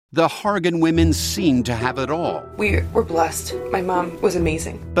The Hargan women seemed to have it all. We were blessed. My mom was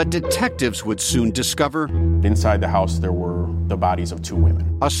amazing. But detectives would soon discover inside the house there were the bodies of 2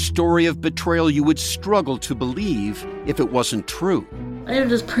 women. a story of betrayal you would struggle to believe if it wasn't true. I am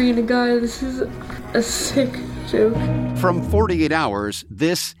just praying to God, this is a sick joke. From 48 Hours,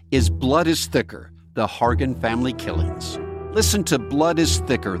 this is Blood is Thicker, The Hargan Family Killings. Listen to Blood is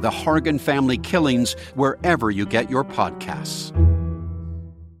Thicker, The Hargan Family Killings wherever you get your podcasts.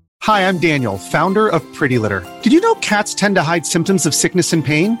 Hi, I'm Daniel, founder of Pretty Litter. Did you know cats tend to hide symptoms of sickness and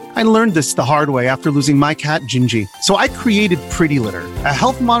pain? I learned this the hard way after losing my cat, Gingy. So I created Pretty Litter, a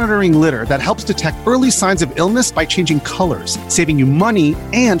health monitoring litter that helps detect early signs of illness by changing colors, saving you money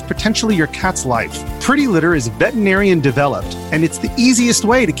and potentially your cat's life. Pretty Litter is veterinarian developed, and it's the easiest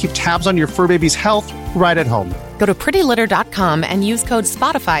way to keep tabs on your fur baby's health right at home. Go to prettylitter.com and use code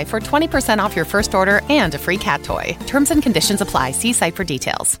SPOTIFY for 20% off your first order and a free cat toy. Terms and conditions apply. See site for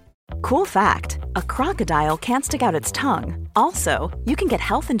details. Cool fact, a crocodile can't stick out its tongue. Also, you can get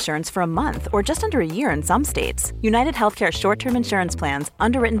health insurance for a month or just under a year in some states. United Healthcare short-term insurance plans,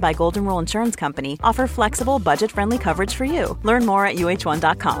 underwritten by Golden Rule Insurance Company, offer flexible, budget-friendly coverage for you. Learn more at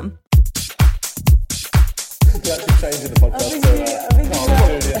uh1.com. You're actually changing the podcast.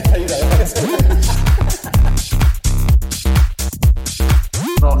 I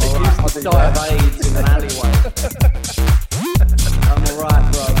used to die of AIDS in an alleyway. I'm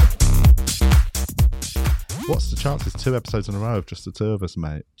alright, bro. What's the chances 2 episodes in a row of just the 2 of us,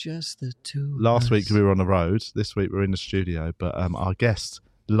 mate? Just the 2 of Last us. week we were on the road. This week we're in the studio. But our guest,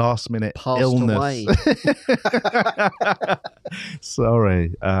 last minute Passed illness. away.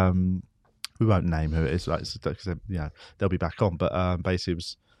 Sorry. We won't name who it is. They'll be back on. But basically it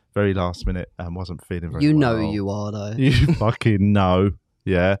was very last minute and wasn't feeling very well. You know who you are, though. You fucking know.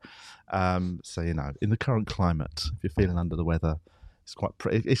 Yeah. So, in the current climate, if you're feeling under the weather, it's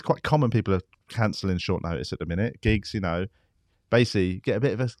quite common. People are cancelling short notice at the minute. Gigs, basically get a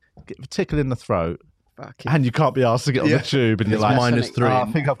bit of a tickle in the throat, and you can't be asked to get on the tube, and you're like -3. I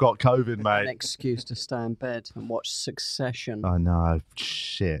think I've got COVID, mate. An excuse to stay in bed and watch Succession. I know,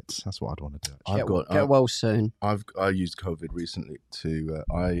 shit. That's what I'd want to do. Get well soon. I used COVID recently to.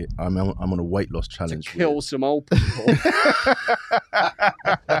 I'm on a weight loss challenge. To kill some old people.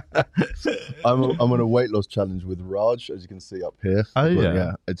 I'm on a weight loss challenge with Raj, as you can see up here. Oh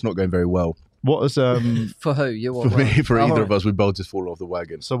yeah, it's not going very well. What was for who? You for me, for either of us, we both just fall off the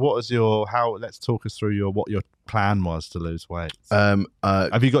wagon. So what was let's talk us through what your plan was to lose weight.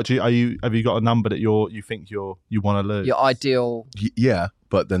 Have you got a number that you think you want to lose? Your ideal. Yeah,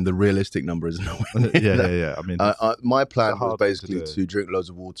 but then the realistic number is nowhere near yeah. I mean, my plan was basically to drink loads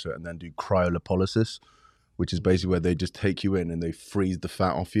of water and then do cryolipolysis, which is basically where they just take you in and they freeze the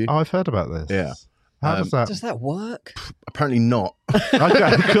fat off you. Oh, I've heard about this. Yeah. How does that? Does that work? Apparently not.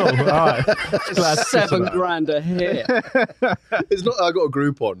 Okay, cool. All right. $7,000 a hit. It's not. I got a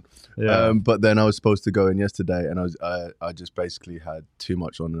Groupon. Yeah. But then I was supposed to go in yesterday, and I just basically had too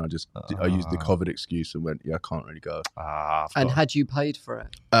much on, and I used the COVID excuse and went, I can't really go. And had you paid for it?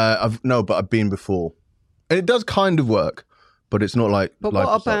 But I've been before, and it does kind of work, but it's not like. But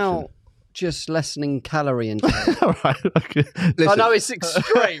what about just lessening calorie intake? All right. Okay. Listen, I know it's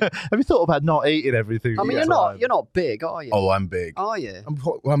extreme. Have you thought about not eating everything? I mean, you're not big, are you? Oh, I'm big. Are you?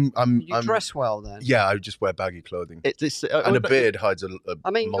 You dress well then. Yeah, I just wear baggy clothing. And a beard hides a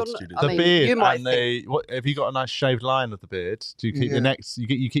multitude of the beard and have you got a nice shaved line of the beard? Do you keep your neck?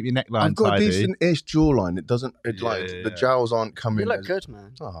 You keep your neckline I've got tidy? a decent-ish jawline. It doesn't. The jowls aren't coming. You look good,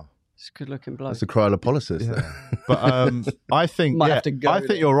 man. Oh. It's a good-looking bloke. It's the cryolipolysis. Yeah. But I think have to go I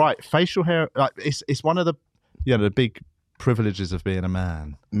think you're right. Facial hair, it's one of the the big privileges of being a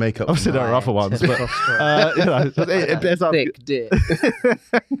man. Makeup. Obviously, there are other ones, but there's thick dick,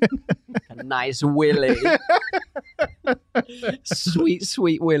 a nice willy,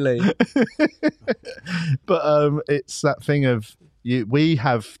 sweet willy. But it's that thing of we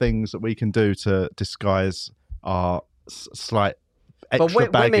have things that we can do to disguise our slight. But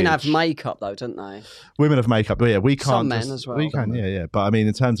women have makeup though, don't they? Women have makeup, but we can't. Some men as well. We can, yeah. But I mean,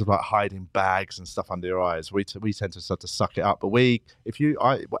 in terms of like hiding bags and stuff under your eyes, we tend to start to suck it up. But when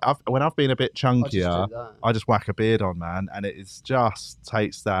I've been a bit chunkier, I just whack a beard on, man, and it just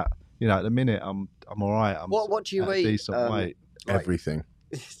takes that. At the minute I'm all right. What do you eat? Decent weight. Everything.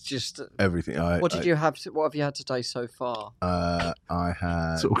 It's just everything. What did you have? What have you had today so far? I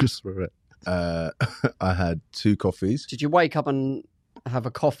had. Talk us through it. I had 2 coffees. Did you wake up and have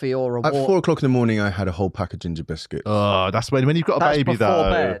a coffee or a At walk? 4 o'clock in the morning, I had a whole pack of ginger biscuits. Oh, that's when you've got a baby before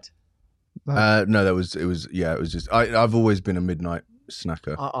though. Bed. No, it was just. I've always been a midnight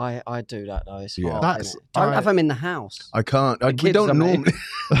snacker. I do that though. It's Yeah. hard, isn't it? Don't have them in the house. I can't. The We kids don't are normally.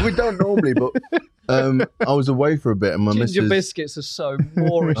 We don't normally, but I was away for a bit, and my Ginger missus. biscuits are so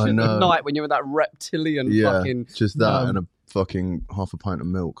moorish I in the know. night when you're with that reptilian fucking. just that and a fucking half a pint of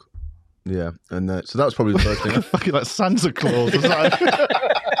milk. Yeah, and so that was probably the first thing. Fucking like Santa Claus. Or something.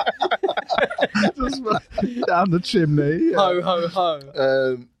 Just down the chimney. Ho ho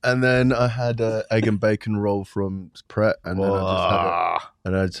ho. And then I had an egg and bacon roll from Pret, and then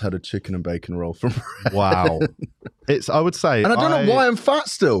I just had a chicken and bacon roll from Pret. Wow. I would say, and I don't know why I'm fat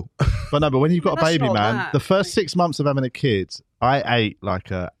still. But when you've got a That's baby, not man, that. the first 6 months of having a kid, I ate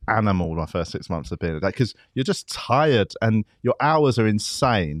like an animal my first 6 months of being that, because you're just tired and your hours are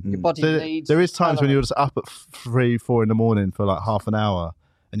insane. Your body needs. There is times when calories. you're just up at 3, 4 in the morning for like half an hour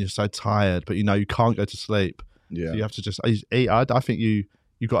and you're so tired, but you know you can't go to sleep. Yeah, So you have to just eat. I think you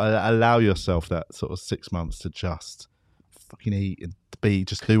got to allow yourself that sort of 6 months to just fucking eat and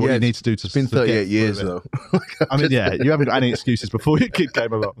just do what you need to do to. It's been 38 years though. I mean, yeah, you haven't got any excuses before your kid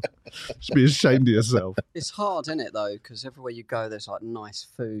came along. Just be ashamed of yourself. It's hard, isn't it, though? Because everywhere you go, there's like nice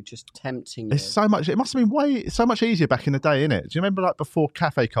food just tempting you. It's so much. It must have been so much easier back in the day, innit? Do you remember like before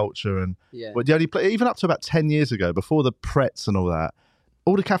cafe culture and Yeah. the only even up to about 10 years ago, before the Prets and all that,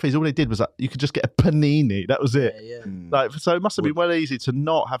 all the cafes, all they did was like you could just get a panini. That was it. Yeah. Like, so it must have been well easy to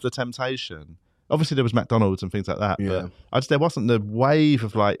not have the temptation. Obviously, there was McDonald's and things like that, but there wasn't the wave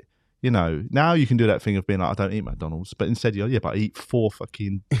of like, you know, now you can do that thing of being like, I don't eat McDonald's, but instead you're, but I eat 4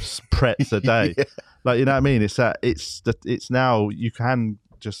 fucking Prets a day. Like, you know what I mean? It's now you can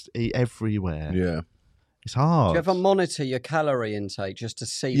just eat everywhere. Yeah. It's hard. Do you ever monitor your calorie intake just to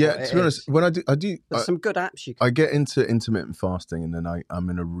see? Yeah, what to be honest, when I do, there's some good apps you can. I get into intermittent fasting, and then I'm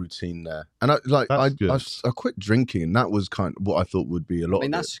in a routine there. And I quit drinking, and that was kind of what I thought would be a lot. I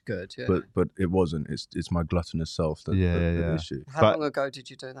mean, of that's good. Yeah. But it wasn't. It's my gluttonous self that the issue. How long ago did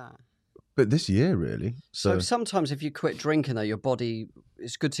you do that? But this year, really. So sometimes if you quit drinking, though, your body,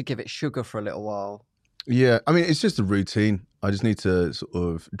 it's good to give it sugar for a little while. Yeah, I mean, it's just a routine. I just need to sort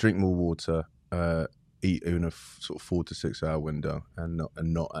of drink more water, eat in a sort of 4 to 6 hour window, and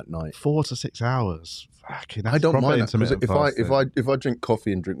not at night. 4 to 6 hours. Fucking, I don't mind that, because intermittent fasting. if I drink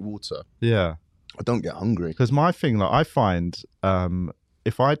coffee and drink water, yeah, I don't get hungry. Because my thing, like I find,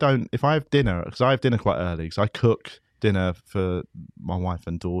 if I have dinner, because I have dinner quite early, because I cook dinner for my wife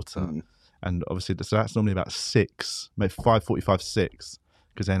and daughter, and obviously so that's normally about 6, maybe 5:45, 6,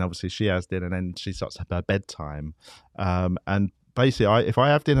 because then obviously she has dinner and then she starts her bedtime, and basically if I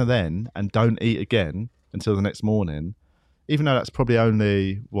have dinner then and don't eat again until the next morning, even though that's probably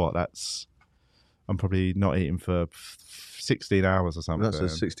only I'm probably not eating for 16 hours or something.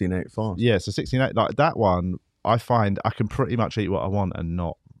 That's a 16-8 fast. Yeah, so 16-8, like that one, I find I can pretty much eat what I want and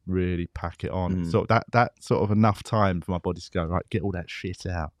not really pack it on. So that sort of enough time for my body to go, right, get all that shit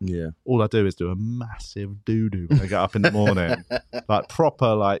out. Yeah. All I do is do a massive doo-doo when I get up in the morning. Like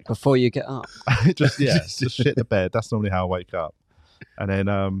proper, like... Before you get up. just shit the bed. That's normally how I wake up. And then,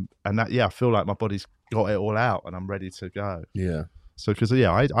 I feel like my body's got it all out and I'm ready to go. Yeah. So, because,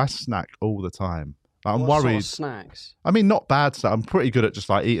 I snack all the time. Like, I'm What worried. sort of snacks? I mean, not bad stuff. I'm pretty good at just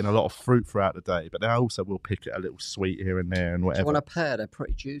like eating a lot of fruit throughout the day, but then I also will pick a little sweet here and there and Do whatever. you want a pear? They're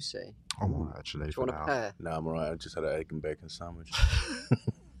pretty juicy. Oh, actually. Do you want a pear? No, I'm all right. I just had an egg and bacon sandwich.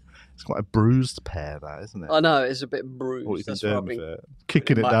 It's quite a bruised pear, that, isn't it? I know, it's a bit bruised. What you been That's doing what I've with been... it?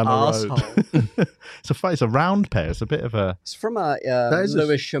 Kicking it my down the arsehole. road. It's a round pear. It's a bit of a... It's from a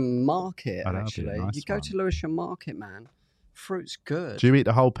Lewisham Market, actually. Nice you go to Lewisham Market, man. Fruit's good. Do you eat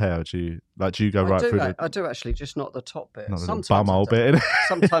the whole pear, or do you go right through the... I do, actually, just not the top bit. Not the Sometimes bumhole bit, innit?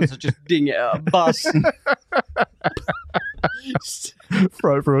 Sometimes I just ding it at a bus.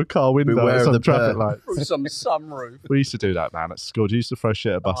 Throw it through a car window Beware or of some the traffic pear. light. Through some sunroof. We used to do that, man, at school. You used to throw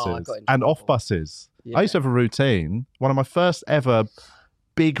shit at buses got in and trouble. off buses. Yeah. I used to have a routine. One of my first ever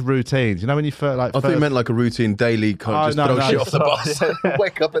big routines. You know when you feel like... I think you meant like a routine daily, just throw shit off the bus.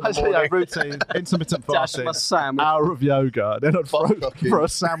 Wake up in the morning. Routine, intermittent Dash fasting, my sandwich. hour of yoga, then I'd throw a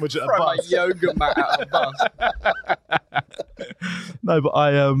sandwich at a Throw my bus. yoga mat at a bus. No, but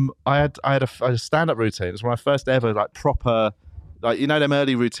I had a stand-up routine. It was my first ever like proper, like, you know, them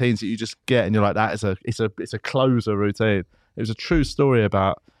early routines that you just get and you're like, that is it's a closer routine. It was a true story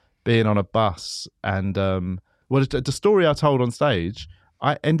about being on a bus, and the story I told on stage,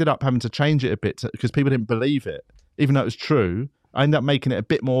 I ended up having to change it a bit because people didn't believe it, even though it was true. I ended up making it a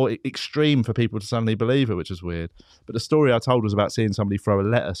bit more extreme for people to suddenly believe it, which is weird. But the story I told was about seeing somebody throw a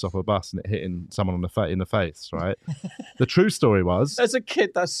lettuce off a bus and it hitting someone in the face, right? The true story was... As a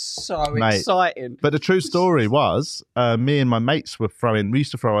kid, that's so Mate, exciting. But the true story was, me and my mates we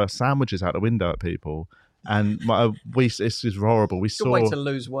used to throw our sandwiches out the window at people, And this is horrible. We saw. Good way to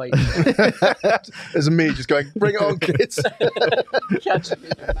lose weight. There's me just going, bring it on, kids. Catch it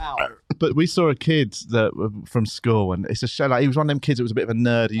in your mouth. But we saw a kid from school, and it's a show. Like, he was one of them kids that was a bit of a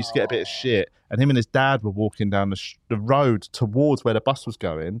nerd. He used to get a bit of shit, and him and his dad were walking down the road towards where the bus was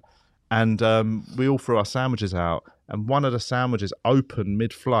going, and we all threw our sandwiches out, and one of the sandwiches opened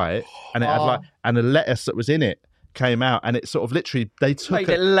mid-flight, and it had and the lettuce that was in it came out, and it sort of literally made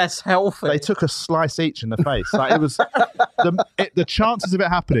it less healthy. They took a slice each in the face. Like, it was the chances of it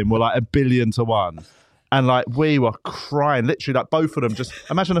happening were like 1 billion to 1, and like we were crying, literally, like both of them. Just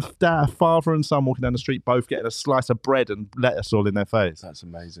imagine a father and son walking down the street, both getting a slice of bread and lettuce all in their face. That's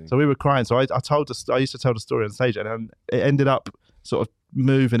amazing. So we were crying. So I used to tell the story on stage, and it ended up sort of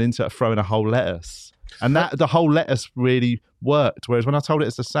moving into throwing a whole lettuce. And the whole lettuce really worked. Whereas when I told it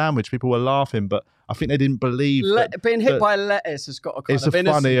it's a sandwich, people were laughing, but I think they didn't believe being hit by lettuce has got a kind it's of a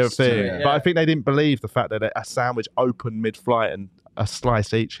funnier innocence thing. to it, yeah. But I think they didn't believe the fact that a sandwich opened mid-flight and a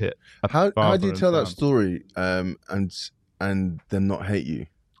slice each hit. How do you tell that story and then not hate you?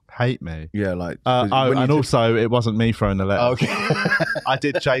 Hate me? Yeah, like... also, it wasn't me throwing the lettuce. Okay. I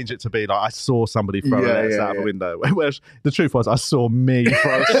did change it to be like, I saw somebody throw a lettuce out of a window. Whereas the truth was, I saw me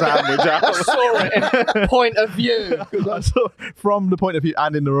throw a sandwich out. I saw it in point of view. I saw from the point of view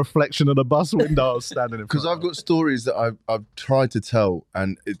and in the reflection of the bus window I was standing in front. Because I've got stories that I've tried to tell,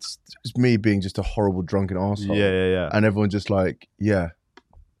 and it's me being just a horrible drunken arsehole. Yeah. And everyone just like,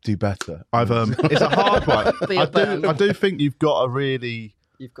 do better. It's a hard one. I do think you've got a really...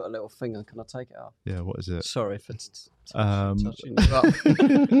 You've got a little finger. Can I take it out? Yeah, what is it? Sorry for touching you up.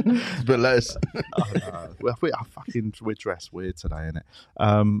 But let's... We're dressed weird today, innit?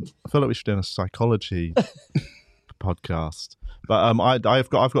 I feel like we should do a psychology podcast. But I've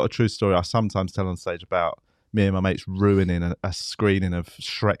got a true story I sometimes tell on stage about me and my mates ruining a screening of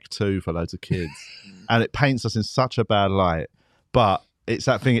Shrek 2 for loads of kids. And it paints us in such a bad light. But it's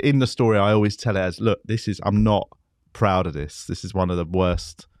that thing in the story I always tell it as, look, I'm not proud of this. This is one of the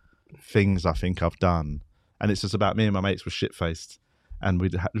worst things I think I've done. And it's just about me and my mates were shit-faced. And we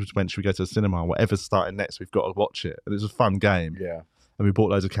went, should we go to the cinema? Whatever's starting next, we've got to watch it. And it was a fun game. Yeah. And we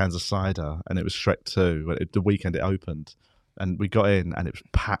bought loads of cans of cider, and it was Shrek 2. The weekend it opened. And we got in, and it was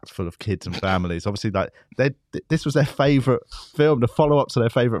packed full of kids and families. Obviously, like this was their favourite film, the follow-up to their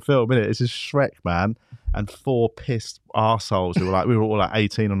favourite film, innit? It's just Shrek, man. And 4 pissed arseholes who we were all like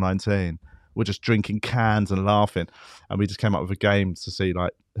 18 or 19. We're just drinking cans and laughing. And we just came up with a game to see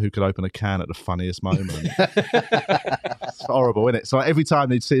like who could open a can at the funniest moment. It's horrible, isn't it? So like, every time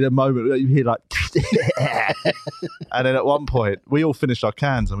they'd see the moment, you hear like... And then at one point, we all finished our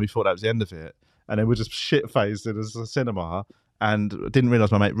cans and we thought that was the end of it. And then we're just shit-faced in a cinema and didn't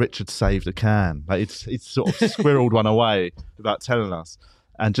realise my mate Richard saved a can. Like he'd sort of squirreled one away without telling us.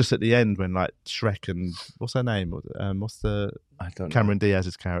 And just at the end, when like Shrek and what's her name? I don't know. Cameron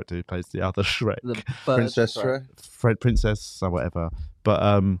Diaz's character who plays the other Shrek, Princess Shrek, Princess or whatever.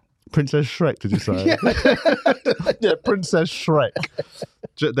 But Princess Shrek, did you say? Yeah, Princess Shrek.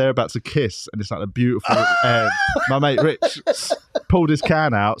 They're about to kiss, and it's like a beautiful end. My mate Rich pulled his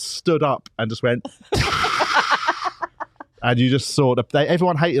can out, stood up, and just went. And you just saw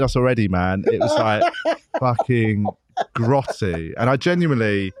everyone hated us already, man. It was like fucking grotty, and I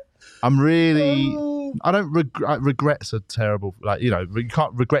don't regret. Regrets are terrible. Like, you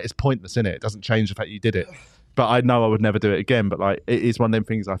can't regret. It's pointless, innit? It doesn't change the fact you did it. But I know I would never do it again. But like, it is one of them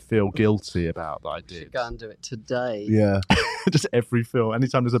things I feel guilty about that I did. You should go and do it today. Yeah, just every film.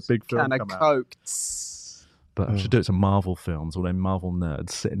 Anytime there's a big film can come of Coke. Out. But I should do it to Marvel films. All them Marvel nerds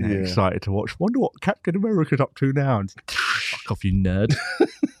sitting there excited to watch. Wonder what Captain America's up to now. And fuck off, you nerd.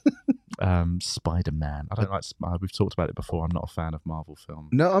 Spider-Man. I don't like. We've talked about it before. I'm not a fan of Marvel films.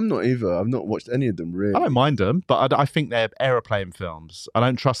 No, I'm not either. I've not watched any of them really. I don't mind them, but I think they're aeroplane films. I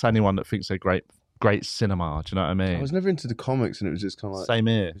don't trust anyone that thinks they're great cinema. Do you know what I mean? I was never into the comics, and it was just kind of like same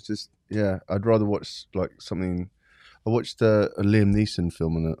here. It's just I'd rather watch like something. I watched a Liam Neeson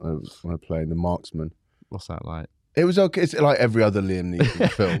film when I played The Marksman. What's that like? It was okay. It's like every other Liam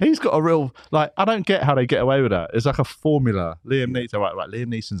Neeson film. He's got a real, like, I don't get how they get away with that. It's like a formula. Liam Neeson, right, Liam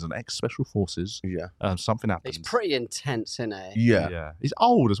Neeson's an ex-special forces. Yeah. Something happens. He's pretty intense, isn't he? Yeah. He's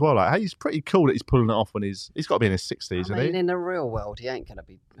old as well. Like, he's pretty cool that he's pulling it off when he's got to be in his 60s, isn't he? In the real world, he ain't going to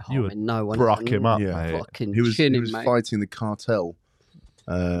be harming no one. Brock him up, yeah. mate. Fucking he was mate. fighting the cartel.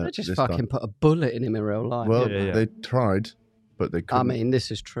 They just fucking put a bullet in him in real life. Well, they tried. but they I couldn't. mean, this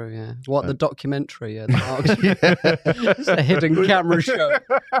is true, yeah. What, the documentary? Yeah, it's a hidden camera show.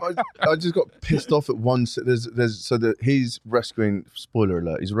 I just got pissed off at once. There's so that he's rescuing. Spoiler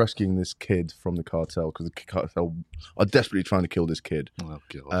alert: he's rescuing this kid from the cartel because the cartel are desperately trying to kill this kid. Oh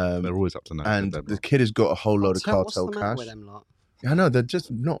god, they're always up to no good, And them the lot. kid has got a whole load of What's cartel the matter cash. with them lot? I know they're just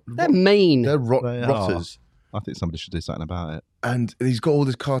not. They're mean. They're They are. rotters. I think somebody should do something about it. And he's got all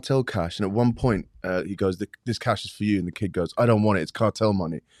this cartel cash. And at one point, he goes, "This cash is for you." And the kid goes, "I don't want it. It's cartel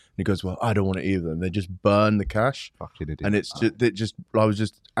money." And he goes, "Well, I don't want it either." And they just burn the cash. Fucking idiot. And I was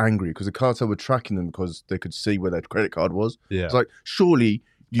just angry because the cartel were tracking them because they could see where their credit card was. Yeah. It's like, surely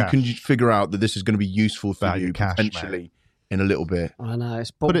you Cash. can figure out that this is going to be useful for Value you cash, potentially in a little bit. I know,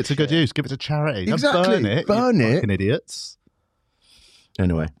 it's bullshit. Put it to good use. Give it to charity. Don't Exactly. burn it. Burn you it. Fucking idiots.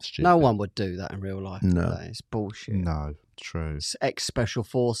 Anyway. Stupid. No one would do that in real life. No. would they? It's bullshit. No. True. It's ex-special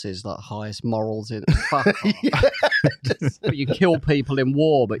forces, like highest morals in. Fuck off. But you kill people in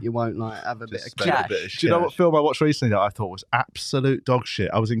war, but you won't like have a bit of spend a cash. bit of Do you know what film I watched recently that I thought was absolute dog shit?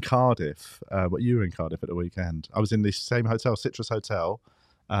 I was in Cardiff. You were in Cardiff at the weekend. I was in this same hotel, Citrus Hotel.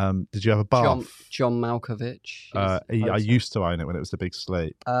 Did you have a bath? John Malkovich. I used to own it when it was the Big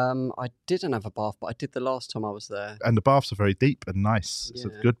Sleep. I didn't have a bath, but I did the last time I was there. And the baths are very deep and nice. It's a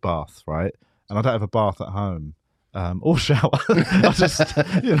good bath, right? And I don't have a bath at home. Or shower. I just,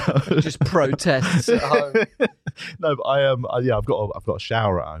 just protests at home. No, but I've got a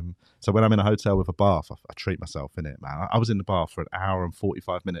shower at home. So when I'm in a hotel with a bath, I treat myself in it, man. I was in the bath for an hour and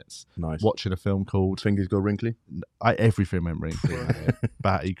 45 minutes, watching a film called Fingers Go Wrinkly. Everything went wrinkly,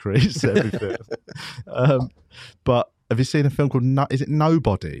 batty crease, everything. But have you seen a film called is it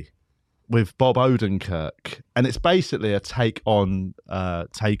Nobody with Bob Odenkirk? And it's basically a take on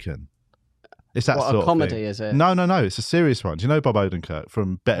Taken. It's that sort a of comedy, thing. is it? No, it's a serious one. Do you know Bob Odenkirk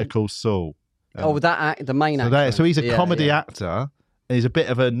from Better Call Saul? The main actor. So he's a comedy actor. And he's a bit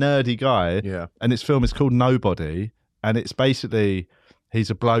of a nerdy guy. Yeah. And this film is called Nobody. And it's basically, he's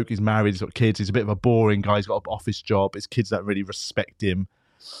a bloke, he's married, he's got kids, he's a bit of a boring guy, he's got an office job, his kids don't really respect him.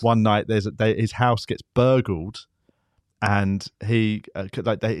 One night, his house gets burgled. And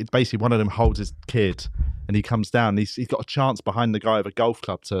basically one of them holds his kid, and he comes down. He's got a chance behind the guy of a golf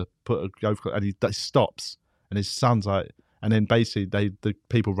club to put a golf club, and he stops. And his son's like, and then basically the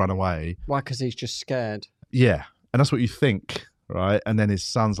people run away. Why? Because he's just scared. Yeah, and that's what you think, right? And then his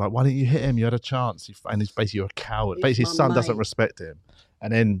son's like, "Why didn't you hit him? You had a chance." And he's basically, "You're a coward." Basically, his son doesn't respect him.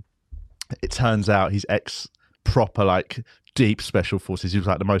 And then it turns out he's proper like deep special forces. He was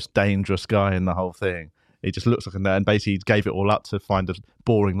like the most dangerous guy in the whole thing. He just looks like a nerd, and basically he gave it all up to find a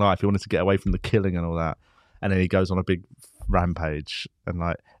boring life. He wanted to get away from the killing and all that. And then he goes on a big rampage, and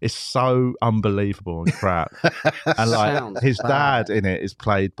like it's so unbelievable and crap. And like his dad in it is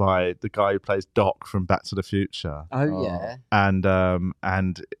played by the guy who plays Doc from Back to the Future. Oh yeah. And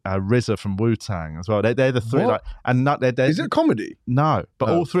RZA from Wu-Tang as well. They're the three. What? Is it a comedy? No, but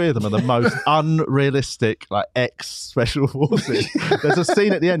all three of them are the most unrealistic, like special forces. There's a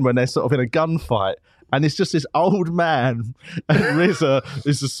scene at the end when they're sort of in a gunfight, and it's just this old man, and RZA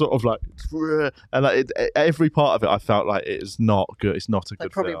is just sort of like, and like every part of it, I felt like it is not good. It's not a good. They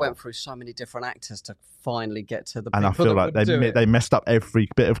probably film. went through so many different actors to finally get to the. And I feel like they messed up every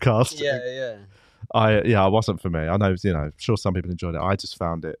bit of casting. Yeah. It wasn't for me. I know, sure some people enjoyed it. I just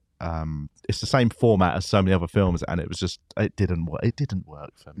found it. It's the same format as so many other films, and it didn't work. It didn't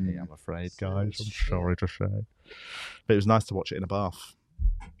work for me. I'm afraid, guys. I'm sorry to say, but it was nice to watch it in a bath.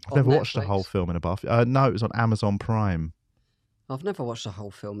 I've never watched a whole film in a bath. No, it was on Amazon Prime. I've never watched a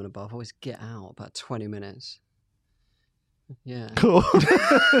whole film in a bath. I always get out about 20 minutes. Yeah. Cool.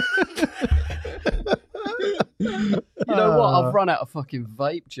 You know what? I've run out of fucking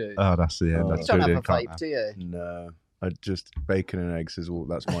vape juice. Oh, that's the end. You don't have a vape, do you? No. I just bacon and eggs is all.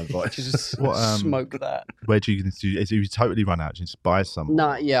 That's my vice. Just smoke that. Where do you totally run out? Do you just buy some?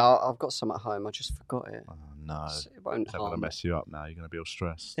 No, yeah, I've got some at home. I just forgot it. Oh, no, it won't harm. Going to mess you up now. You're going to be all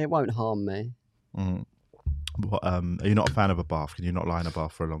stressed. It won't harm me. What, are you not a fan of a bath? Can you not lie in a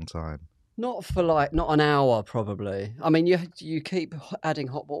bath for a long time? Not for not an hour, probably. I mean, you keep adding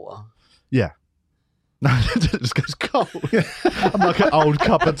hot water. Yeah. No, it just goes cold. I'm like an old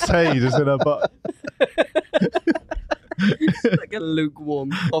cup of tea just in a butt. It's like a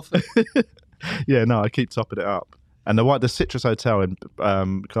lukewarm coffee. Yeah, no, I keep topping it up. And the Citrus Hotel in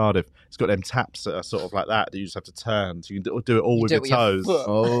Cardiff, it's got them taps that are sort of like that you just have to turn. So you can do it all with your toes.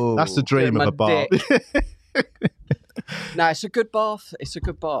 Oh, that's the dream of a bath. No, it's a good bath.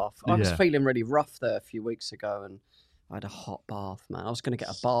 I was feeling really rough there a few weeks ago, and I had a hot bath, man. I was going to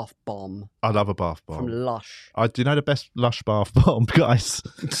get a bath bomb. I love a bath bomb. From Lush. Do you know the best Lush bath bomb, guys?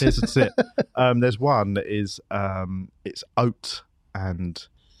 Here's a tip. There's one that is it's oat and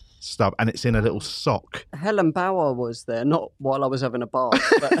stuff, and it's in a little sock. Helen Bauer was there, not while I was having a bath,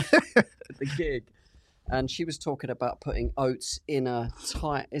 but at the gig. And she was talking about putting oats in a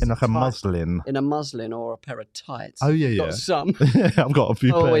tight... a muslin. In a muslin or a pair of tights. Oh, yeah. Got some. I've got a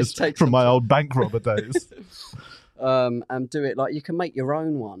few pairs from my old bank robber days. And do it like you can make your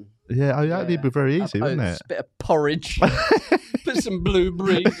own one. Yeah, that'd be very easy, wouldn't it? A bit of porridge. Put some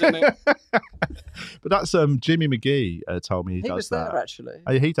blueberries in it. But that's Jimmy McGee told me he does that. He was there,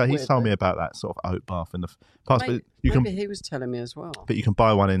 actually. He's told me about that sort of oat bath in the past. Maybe he was telling me as well. But you can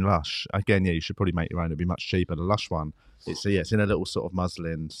buy one in Lush. Again, you should probably make your own. It'd be much cheaper. The Lush one, it's in a little sort of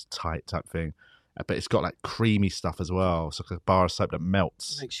muslin, tight type thing. But it's got like creamy stuff as well. It's like a bar of soap that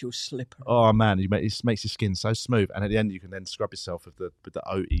melts. It makes you slippery. Oh man, it makes your skin so smooth. And at the end, you can then scrub yourself with the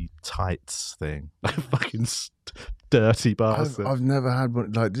oaty tights thing. Like a fucking dirty bastard. I've never had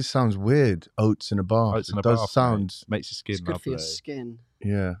one. Like, this sounds weird. Oats in a bath. Oats in a bath sound makes your skin it's good lovely. for your skin.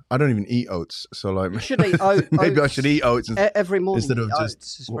 Yeah, I don't even eat oats, so like you should eat oats. Maybe I should eat oats every morning. instead of just.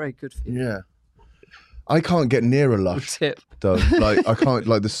 It's very good for you. Yeah, I can't get near a Lush. Tip. Though, like I can't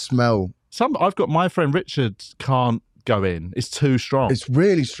like the smell. I've got my friend Richard can't go in. It's too strong. It's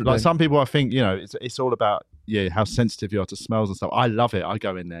really strong. Like some people, I think it's all about how sensitive you are to smells and stuff. I love it. I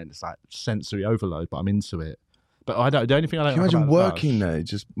go in there and it's like sensory overload, but I'm into it. But I don't. The only thing I don't. Can you imagine about working Lush, there? It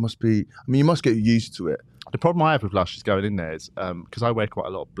just must be. I mean, you must get used to it. The problem I have with Lush is going in there is because I wear quite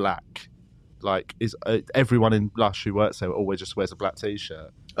a lot of black. Like, everyone in Lush who works there always just wears a black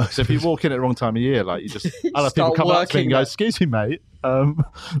t-shirt. So if you walk in at the wrong time of year, like I'll have people come up to me and go, "Excuse me, mate,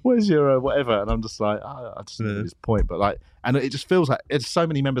 where's your whatever?" And I'm just like, I just need this point. But like, and it just feels like there's so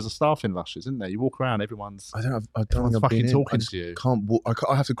many members of staff in Lush, isn't there? You walk around, everyone's I don't everyone's think I've fucking been talking in. to you. Can't walk.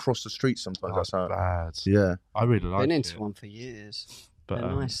 I have to cross the street sometimes. That's how bad. Yeah, I really like. Been into one for years. But they're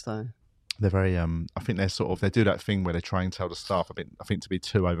nice though. They're very. I think they do that thing where they try and tell the staff I think to be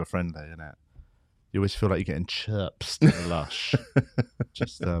too over friendly, isn't it? You always feel like you're getting chirps in Lush.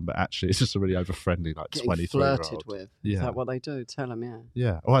 But actually, it's just a really over-friendly, like 23-year-old. Flirted with. Yeah. Is that what they do? Tell them, yeah.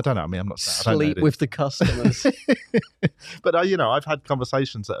 Yeah. Well, I don't know. I mean, I'm not saying. Sleep with the customers. But, I've had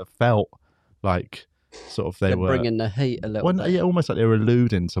conversations that have felt like sort of they were bringing the heat a little bit. Yeah, almost like they were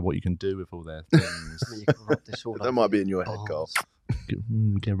alluding to what you can do with all their things. I mean, you can rub this all that might be in your head, Carl.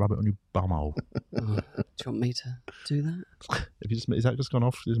 Get rub it on your bumhole. Do you want me to do that? Is that just gone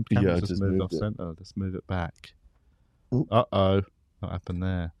off? Yeah, just moved off centre. Let's move it back. Uh-oh. What happened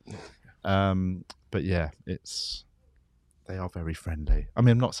there? But yeah, they are very friendly. I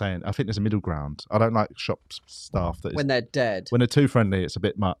mean, I'm not saying, I think there's a middle ground. I don't like shop staff that when they're dead. When they're too friendly, it's a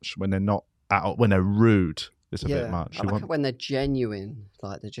bit much. When they're not when they're rude, it's a bit much. I like it when they're genuine,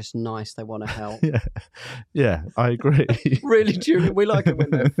 like they're just nice, they want to help. Yeah, I agree. Really genuine. We like it when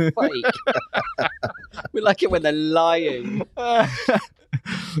they're fake. We like it when they're lying. I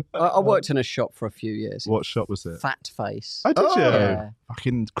worked in a shop for a few years. What shop was it? Fat Face. Oh, did you? Yeah.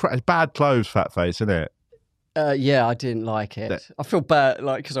 Fucking bad clothes, Fat Face, isn't it? Yeah, I didn't like it. I feel bad,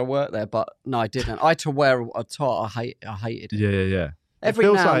 like, because I worked there, but no, I didn't. I had to wear a top. I hated it. Yeah. Every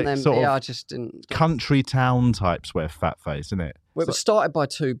now and then, I just didn't. Country town types wear Fat Face, isn't it? Well, it was started by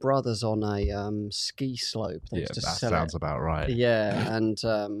two brothers on a ski slope. They used to that sell sounds it. about right. Yeah, and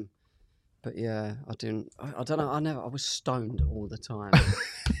but yeah, I didn't. I don't know. I was stoned all the time.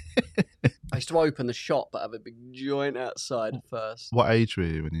 I used to open the shop, but have a big joint outside at first. What age were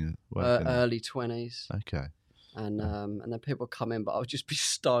you when you were working? Early 20s. Okay. And then people would come in, but I would just be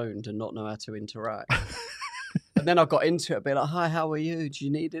stoned and not know how to interact. And then I got into it, I'd be like, "Hi, how are you? Do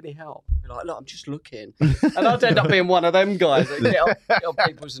you need any help?" I'd be like, "Look, I'm just looking." And I'd end up being one of them guys that get on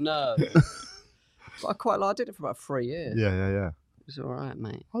people's nerves. But I quite like. I did it for about 3 years. Yeah. It was all right,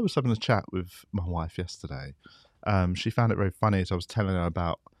 mate. I was having a chat with my wife yesterday. She found it very funny as I was telling her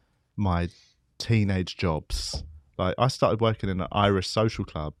about my teenage jobs. Like, I started working in an Irish social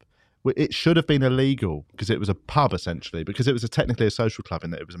club. It should have been illegal because it was a pub, essentially, because it was technically a social club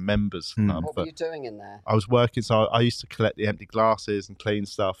in that it was a members club. What were you doing in there? I was working, so I used to collect the empty glasses and clean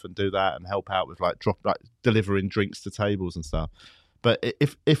stuff and do that and help out with delivering drinks to tables and stuff. But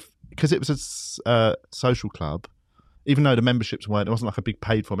because it was a social club, even though the memberships it wasn't like a big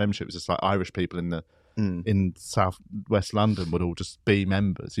paid for membership, it was just like Irish people in South West London would all just be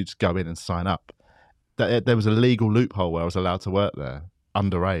members. You just go in and sign up. There was a legal loophole where I was allowed to work there.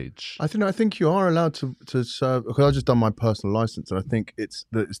 Underage. I think you are allowed to serve, because I've just done my personal license, and I think it's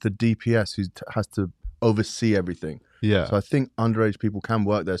the DPS who has to oversee everything. Yeah. So I think underage people can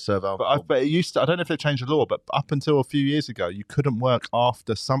work there, serve alcohol. But it used to. I don't know if they've changed the law, but up until a few years ago, you couldn't work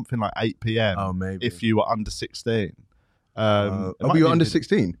after something like 8 p.m. Oh, maybe. if you were under 16. Oh, you were under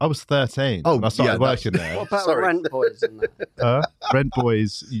 16? I was 13. Oh, when I started yeah, working there. What about rent boys and that? Rent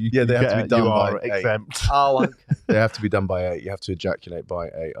boys, they have to be done you by are 8. exempt. Oh, okay. They have to be done by 8. You have to ejaculate by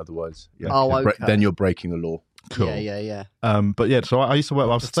 8, otherwise. Yeah. Oh, okay. Then you're breaking the law. Cool. Yeah. But yeah, so I used to work.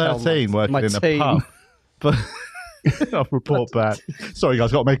 I was 13 working in a pub. But I'll report back. Sorry,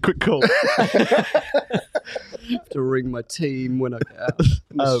 guys, got to make a quick call. To ring my team when I get out.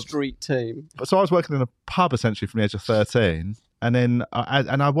 My street team. So I was working in a pub essentially from the age of 13, and then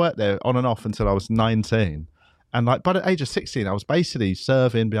I worked there on and off until I was 19. And like by the age of 16, I was basically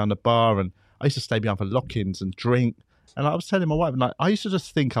serving behind the bar, and I used to stay behind for lock-ins and drink. And I was telling my wife, like, I used to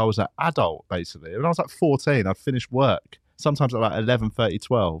just think I was an adult basically. When I was like 14, I'd finish work sometimes at like 11:30,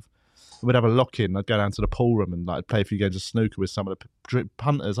 12. We'd have a lock-in. I'd go down to the pool room and like play a few games of snooker with some of the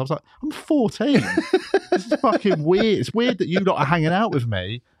punters. I was like, I'm 14. This is fucking weird. It's weird that you lot are hanging out with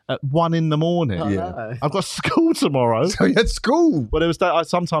me at 1 a.m. Yeah. I've got school tomorrow. So you had school? Well, it was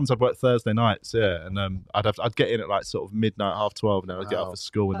sometimes I'd work Thursday nights, yeah, and I'd get in at like sort of midnight, 12:30, and then I'd get off for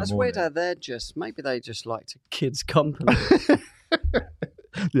school in the morning. That's weird how they just like to kids' company.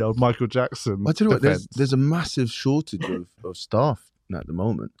 The old Michael Jackson. I tell you what, defense. there's a massive shortage of staff at the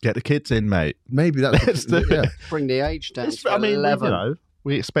moment. Get the kids in, mate. Maybe that's yeah. Bring the age down to 11. You know,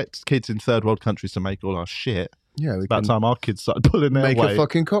 we expect kids in third world countries to make all our shit. Yeah, it's about time our kids started pulling their weight. Make a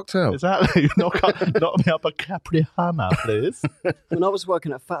fucking cocktail. Exactly. Knock me up a Capriana, please. When I was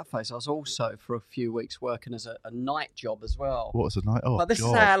working at Fat Face, I was also for a few weeks working as a night job as well. What was a night? Oh, but this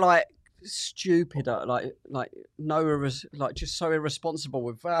God. is how like stupid, just so irresponsible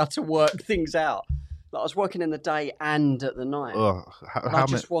with how to work things out. Like, I was working in the day and at the night. I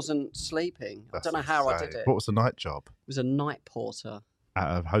just wasn't sleeping. I don't know how I did it. What was the night job? It was a night porter.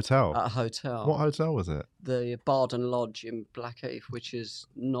 At a hotel? At a hotel. What hotel was it? The Barden Lodge in Blackheath, which is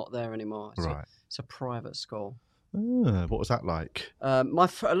not there anymore. Right. It's a private school. What was that like? A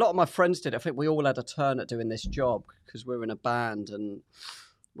lot of my friends did it. I think we all had a turn at doing this job because we were in a band and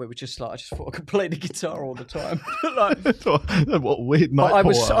we were just like, I just thought I could play the guitar all the time. What weird night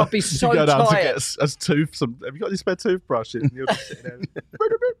porter. I'd be so you go down tired. To get a tooth. Have you got any spare toothbrushes? And you're just sitting there.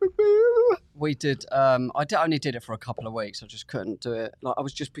 We did. I only did it for a couple of weeks. I just couldn't do it. Like I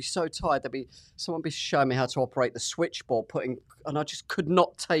was just be so tired. Someone be showing me how to operate the switchboard, and I just could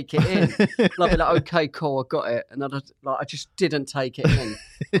not take it in. And I'd be like, okay, cool, I got it, and then I just didn't take it in.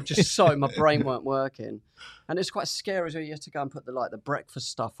 My brain weren't working, and it's quite scary as well. You have to go and put the breakfast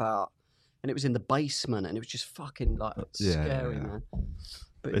stuff out, and it was in the basement, and it was just fucking scary, man.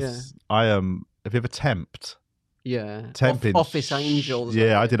 But have you ever temped? Yeah, Temping. Office Angels.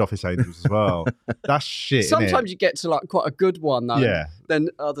 Yeah, I did Office Angels as well. That's shit. Sometimes you get to quite a good one though. Yeah. Then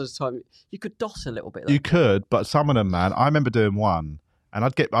other times you could dot a little bit. You could, but some of them, man. I remember doing one, and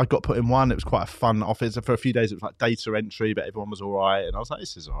I got put in one. It was quite a fun office. For a few days, it was like data entry, but everyone was all right, and I was like,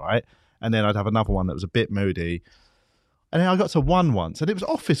 this is all right. And then I'd have another one that was a bit moody. And then I got to one once, and it was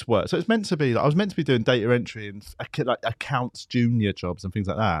office work. So it was meant to be I was meant to be doing data entry and accounts junior jobs and things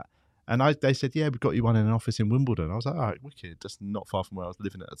like that. And they said, yeah, we've got you one in an office in Wimbledon. I was like, all right, wicked. That's not far from where I was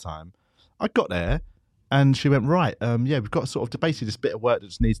living at the time. I got there, and she went, right, we've got sort of basically this bit of work that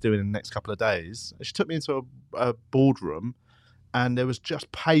just needs doing in the next couple of days. And she took me into a boardroom, and there was just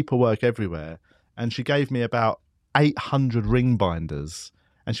paperwork everywhere. And she gave me about 800 ring binders.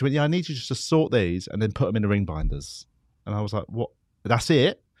 And she went, yeah, I need you just to sort these and then put them in the ring binders. And I was like, what? That's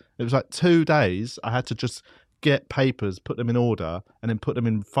it? It was like 2 days. I had to just get papers, put them in order, and then put them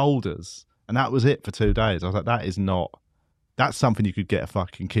in folders. And that was it for 2 days. I was like, that's something you could get a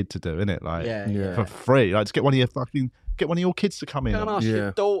fucking kid to do, innit? Like, for free. Like, just get one of your kids to come in. Go and ask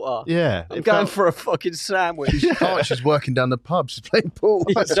your daughter. Yeah. I'm going for a fucking sandwich. She's working down the pub. She's playing pool.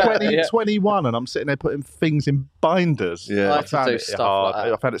 Like 21, and I'm sitting there putting things in binders. Yeah. I found it hard.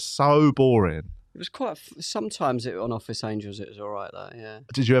 I found it so boring. It was quite. Sometimes on Office Angels, it was all right though. Yeah.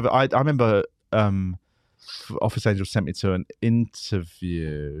 Did you ever? I remember. Office Angels sent me to an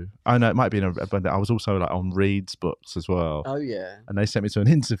interview. Oh no, it might be I was also on Reed's books as well. Oh yeah. And they sent me to an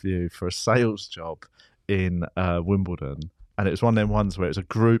interview for a sales job in Wimbledon, and it was one of them ones where it was a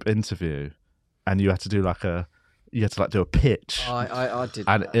group interview, and you had to do do a pitch. I did,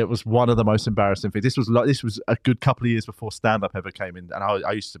 and that. It was one of the most embarrassing things. This was a good couple of years before stand-up ever came in, and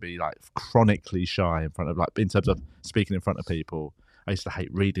I used to be like chronically shy in front of in terms of speaking in front of people. I used to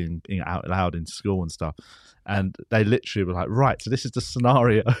hate reading out loud in school and stuff. And they literally were like, right, so this is the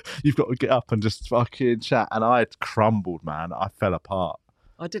scenario. You've got to get up and just fucking chat. And I crumbled, man. I fell apart.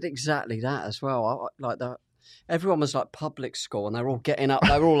 I did exactly that as well. Everyone was like public school, and they were all getting up.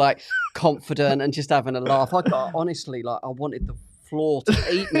 They were all like confident and just having a laugh. Honestly, I wanted the floor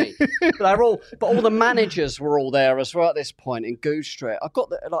to eat me. But all the managers were all there as well at this point in Goose Street.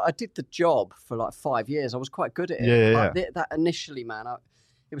 I did the job for like 5 years. I was quite good at it. That initially, man,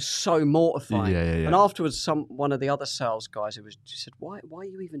 it was so mortifying. And afterwards, one of the other sales guys just said, "Why are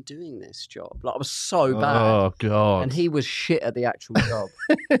you even doing this job?" Like I was so bad. Oh God! And he was shit at the actual job.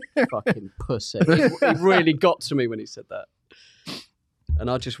 Fucking pussy. He really got to me when he said that.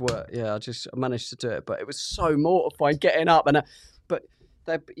 And I just worked. Yeah, I managed to do it, but it was so mortifying getting up but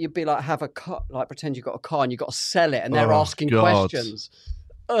you'd be like, have a car, like pretend you got a car and you got to sell it, and they're asking questions.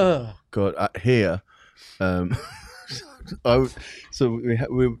 Ugh. God, here,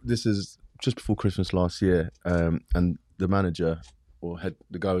 this is just before Christmas last year, and the manager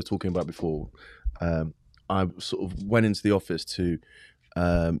the guy I was talking about before, I sort of went into the office to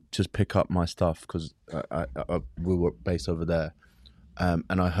just pick up my stuff because we were based over there,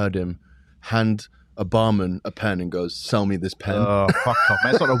 and I heard him hand a barman a pen and goes, "Sell me this pen." Oh, fuck off,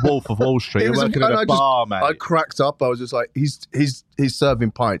 man. It's like a Wolf of Wall Street. You're working at a bar, mate. I cracked up. I was just like, he's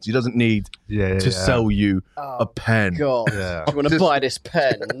serving pints. He doesn't need to sell you a pen. God. Yeah. Do you want to buy this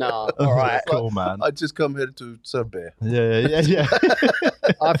pen? No. All right. Cool, man. I just come here to serve beer. Yeah.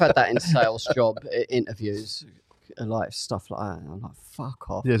 I've had that in sales job interviews, like stuff like that. And I'm like, fuck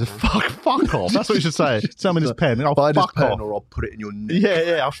off. Yeah, just fuck off. That's what you should say. Tell me this pen. I'll buy this fuck pen off. or I'll put it in your neck.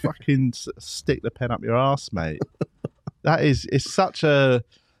 Yeah. I'll fucking stick the pen up your ass, mate. It's such a.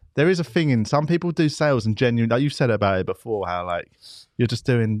 There is a thing in some people do sales and genuine. Like you've said about it before, how like you're just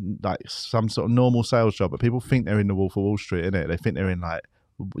doing like some sort of normal sales job, but people think they're in the Wolf of Wall Street, innit? They think they're in like,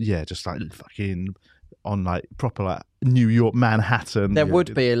 just like fucking on like proper like New York, Manhattan. There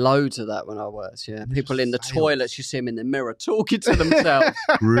would be loads of that when I worked. Yeah, people in the toilets, you see them in the mirror talking to themselves.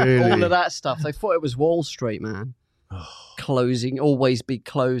 Really, all of that stuff. They thought it was Wall Street, man. Closing, always be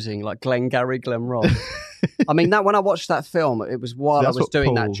closing, like Glengarry Glen Ross. I mean, that when I watched that film, it was while I was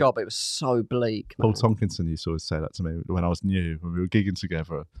doing that job. It was so bleak. Man. Paul Tonkinson used to always say that to me when I was new, when we were gigging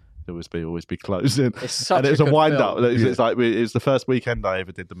together. Always be closing. It's such and it was a good wind film. up. It was the first weekend I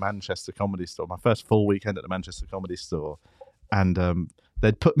ever did the Manchester Comedy Store. My first full weekend at the Manchester Comedy Store, and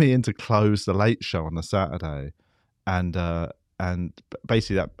they'd put me in to close the Late Show on the Saturday, and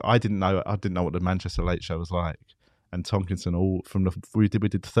basically that I didn't know what the Manchester Late Show was like. And Tonkinson, we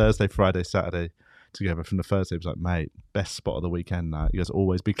did Thursday, Friday, Saturday together. From the Thursday, it was like, mate, best spot of the weekend. That you guys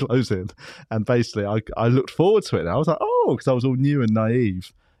always be closing. And basically, I looked forward to it. And I was like, because I was all new and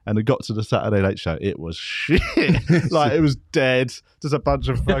naive. And I got to the Saturday Late Show, it was shit. Like, it was dead. Just a bunch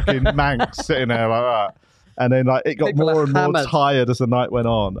of fucking manx sitting there like that. And then like it got People more and more hammered. tired as the night went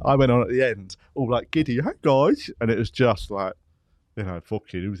on. I went on at the end, all like giddy, hey guys, and it was just like,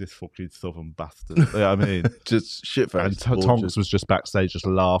 fucking, who's this fucking southern bastard? You know what I mean? Just shit faced. And Tonks was just backstage just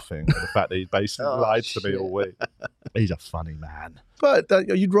laughing at the fact that he basically lied to me all week. He's a funny man. But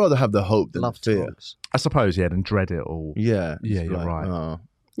you'd rather have the hope than Love the fear. Tonks. I suppose, than dread it all. Yeah. Yeah, it's you're like, right. oh.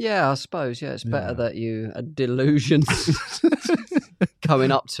 Yeah, I suppose. Yeah, it's better that you are delusions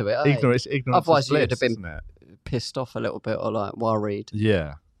coming up to it. Ignorance Otherwise, is bliss, you'd have been isn't it? pissed off a little bit or like worried.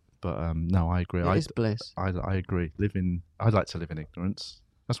 Yeah. But no, I agree. It is bliss. I agree. I'd like to live in ignorance.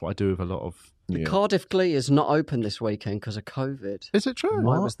 That's what I do with a lot of. The Cardiff Glee is not open this weekend because of COVID. Is it true?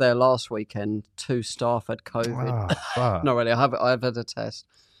 I was there last weekend. 2 staff had COVID. Fuck. Not really. I've had a test.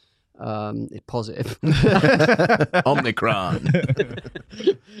 It's positive. Omicron.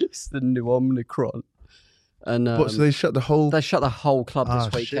 It's the new Omicron. And So they shut the whole. they shut the whole club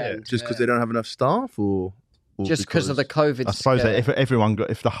this weekend. Just because they don't have enough staff, or just because of the COVID. I suppose scare. if every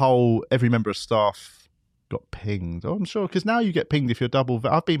member of staff got pinged, I'm sure, because now you get pinged if you're double.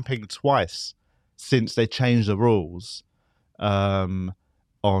 I've been pinged twice since they changed the rules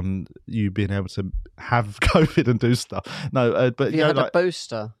on you being able to have COVID and do stuff. No, but Have you had a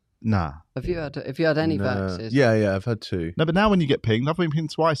booster? Nah. Have you had any vaccines? Yeah, I've had 2. No, but now when you get pinged, I've been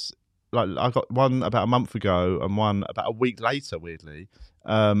pinged twice. Like I got one about a month ago and one about a week later, weirdly.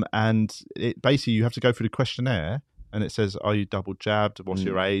 And it basically you have to go through the questionnaire, and it says, "Are you double jabbed? What's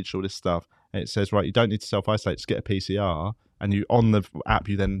your age? All this stuff." And it says, "Right, you don't need to self-isolate. Just get a PCR." And you on the app,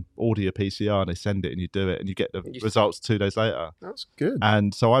 you then order your PCR, and they send it, and you do it, and you get the results 2 days later. That's good.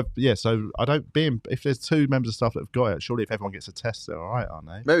 And so if there's 2 members of staff that have got it, surely if everyone gets a test, they're all right, aren't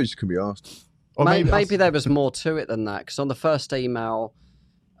they? Maybe it just can be asked. Or Maybe there was more to it than that, because on the first email,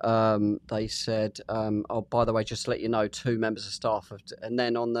 they said, "Oh, by the way, just to let you know, 2 members of staff have," and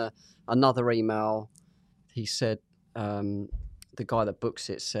then on another email, he said, the guy that books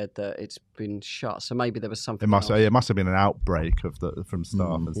it said that it's been shut. So maybe there was something. It must have been an outbreak from staff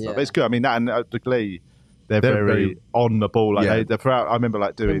and stuff. Yeah. But it's good. I mean, that and the Glee, they're very on the ball. Like they're throughout. I remember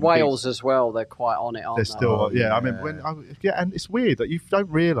like doing in Wales as well. They're quite on it, aren't they're they? still, I mean, and it's weird that you don't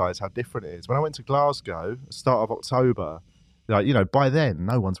realise how different it is. When I went to Glasgow, start of October, like by then,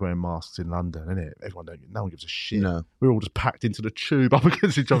 no one's wearing masks in London, innit? No one gives a shit. No. We're all just packed into the tube up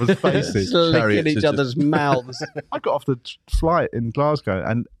against each other's faces, licking each other's mouths. I got off the flight in Glasgow,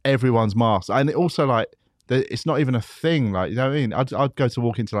 and everyone's masked, and it also like it's not even a thing. Like, you know what I mean? I'd go to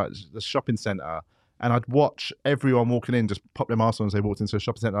walk into like the shopping centre. And I'd watch everyone walking in just pop their mask on as they walked into a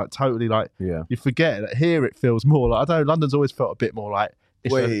shopping centre. Like, totally, like, you forget that here it feels more like, I don't know, London's always felt a bit more like,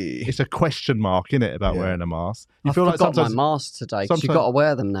 it's a question mark, innit, about wearing a mask. You feel like sometimes my mask today, because you've got to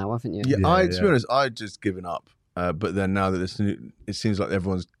wear them now, haven't you? Yeah, to be honest, I'd just given up. But then now that it seems like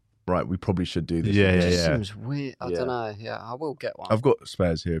everyone's, right, we probably should do this. It seems weird. I don't know. Yeah, I will get one. I've got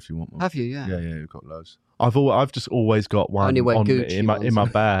spares here if you want one. Have you? Yeah. Yeah, we've got loads. I've just always got one Only wear on Gucci in my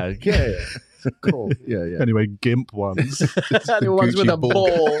bag. Yeah. Cool. Yeah. Anyway, gimp ones. Only ones with a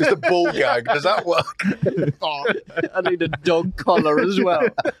ball. It's the ball gag. Does that work? I need a dog collar as well.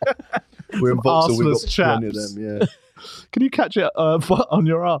 We're in Vauxhall, we've got Arseless plenty of chaps. them, yeah. Can you catch it on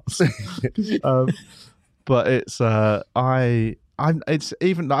your ass? But it's it's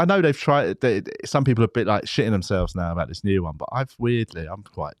even. I know they've tried. Some people are a bit like shitting themselves now about this new one, but I'm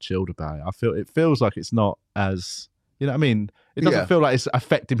quite chilled about it. It feels like it's not as, you know what I mean. It doesn't feel like it's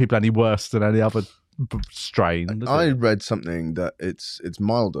affecting people any worse than any other strain. I read something that it's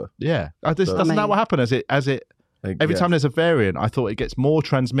milder. Yeah, doesn't that what happened? Every time there's a variant, I thought it gets more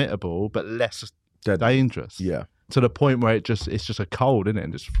transmittable but less dangerous. Yeah, to the point where it's just a cold, isn't it,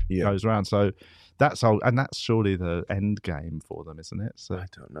 and just goes around. So that's all, and that's surely the end game for them, isn't it? So I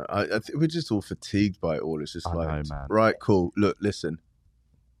don't know. I think we're just all fatigued by it all. It's just man. Right, cool. Look, listen.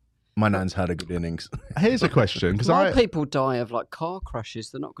 My nan's had a good innings. Here's a question, because people die of like car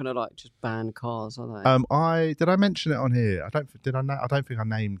crashes. They're not going to like just ban cars, are they? Did I mention it on here? I don't think I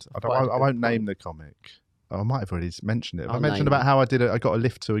named. I won't name the comic. I might have already mentioned it. I mentioned about how I got a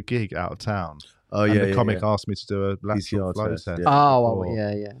lift to a gig out of town. Oh and the comic asked me to do a lateral flow test.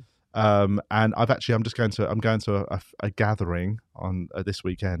 Yeah. And I'm going to a gathering on this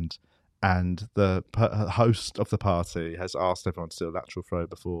weekend, and the host of the party has asked everyone to do a lateral flow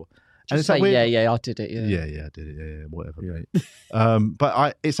before. And it's like, I did it. Yeah, I did it. Yeah, whatever. Mate.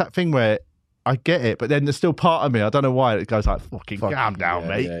 But it's that thing where I get it, but then there's still part of me. I don't know why it goes like, fucking calm down,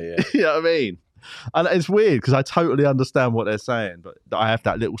 mate. Yeah. You know what I mean? And it's weird because I totally understand what they're saying, but I have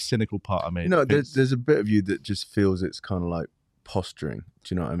that little cynical part of me. There's a bit of you that just feels it's kind of like posturing.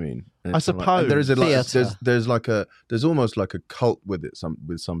 Do you know what I mean? I suppose there is there's almost like a cult with it.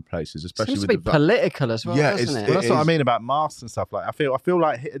 With some places, especially seems with to be political as well. Yeah, doesn't it? Well, that's what I mean about masks and stuff. Like I feel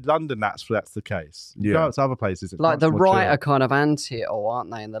like in London, that's the case. You go to other places, it's like the much more right chill. are kind of anti it all,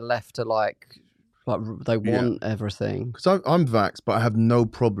 aren't they? And the left are like they want everything. Because I'm vaxxed, but I have no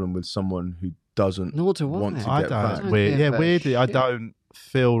problem with someone who doesn't want to get vaxxed. Weirdly, I don't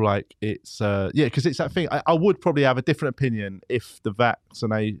feel like it's because it's that thing. I would probably have a different opinion if the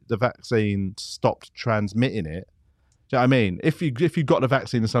vaccine stopped transmitting it. Do you know what I mean? If you got the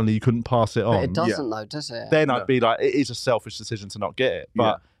vaccine and suddenly you couldn't pass it on, but it doesn't though, does it? Then I'd be like, it is a selfish decision to not get it.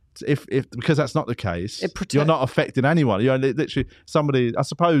 But if because that's not the case, you're not affecting anyone. You're literally somebody. I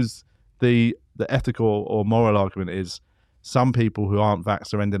suppose the ethical or moral argument is some people who aren't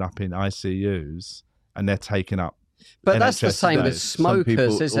vaxxed are ending up in ICUs and they're taking up. But NHS that's the same days. with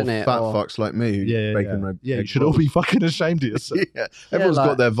smokers, isn't it? Fat fucks like me who you should all be fucking ashamed of yourself. Everyone's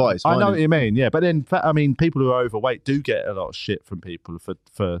got their vice. I know what you mean, but then people who are overweight do get a lot of shit from people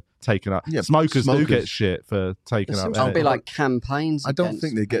for taking up. Yeah, smokers do get shit for taking up. There'll be like campaigns. I don't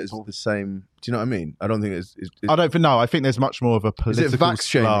think they get the same. Do you know what I mean? I don't think it's I don't think. No, I think there's much more of a political. Is it vax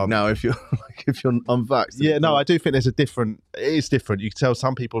shaming now? If you're unvaxxed, yeah, no, I do think there's a different. It is different. You can tell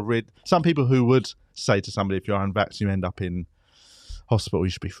some people who would say to somebody, if you're unvaxxed, you end up in hospital.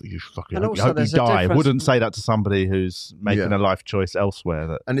 You fucking hope you die. I wouldn't say that to somebody who's making a life choice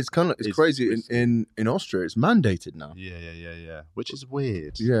elsewhere. And it's kind of crazy. In Austria, it's mandated now. Yeah. Which is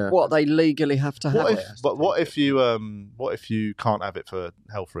weird. Yeah. What, they legally have to have it? But what if you can't have it for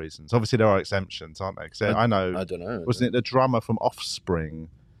health reasons? Obviously, there are exemptions, aren't there? Because I know. I don't know. Wasn't it the drummer from Offspring?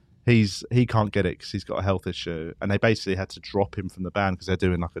 He can't get it because he's got a health issue, and they basically had to drop him from the band because they're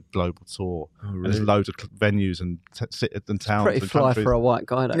doing like a global tour. Oh, really? And there's loads of venues and towns. Pretty and fly countries. for a white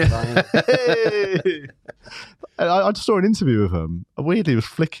guy, that Hey! I just saw an interview with him. Weirdly, he was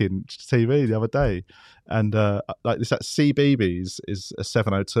flicking TV the other day, and like this, that CBeebies is a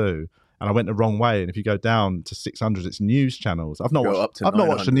 702, and I went the wrong way. And if you go down to 600, it's news channels. I've not Go up watched. to I've not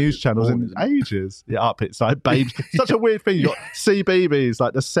watched the 900 news channels porn, in isn't it? ages. Yeah, up it's like babes. Such a weird thing. You got CBeebies,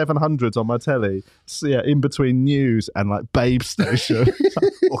 like the 700s on my telly. So, yeah, in between news and like babe station. It's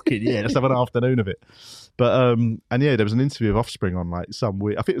like, fucking yeah, let's have an afternoon of it. But and yeah, there was an interview of Offspring on like some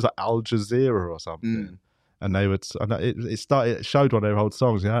weird. I think it was like Al Jazeera or something. And they would, and it showed one of their old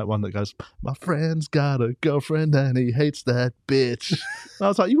songs, you know, one that goes, "My friend's got a girlfriend and he hates that bitch." And I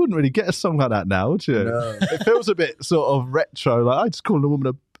was like, you wouldn't really get a song like that now, would you? No. It feels a bit sort of retro. Like I just call a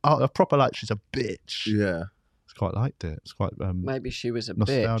woman a proper, like she's a bitch. Yeah. It's quite liked it. It's quite Maybe she was a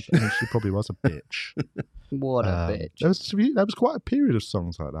nostalgic. bitch. I mean, she probably was a bitch. What a bitch. There was quite a period of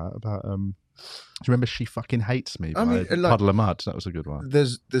songs like that about. Do you remember "She Fucking Hates Me" by like, Puddle of Mud? That was a good one.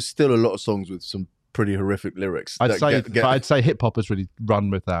 There's still a lot of songs with some pretty horrific lyrics. I'd that say, get- but I'd say hip hop has really run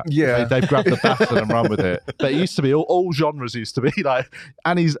with that. Yeah. they've grabbed the baton and run with it. But it used to be all genres used to be like,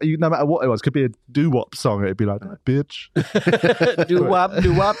 and no matter what it was, could be a doo-wop song. It'd be like, bitch, Do wop,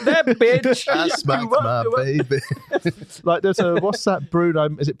 that bitch. I smacked my baby. like there's a what's that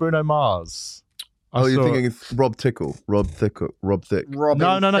Bruno? Is it Bruno Mars? Oh, you're saw- thinking Rob Tickle, Rob Thick. Robin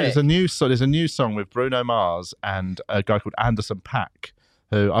No. Thicke. There's a new song with Bruno Mars and a guy called Anderson .Paak,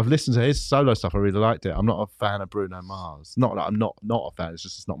 who I've listened to his solo stuff. I really liked it. I'm not a fan of Bruno Mars. Not that I'm not a fan. It's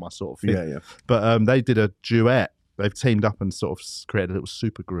just it's not my sort of thing. Yeah. But they did a duet. They've teamed up and sort of created a little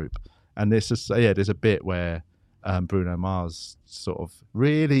super group. And there's a bit where Bruno Mars sort of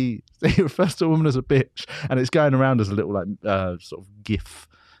really he refers to a woman as a bitch, and it's going around as a little like sort of gif.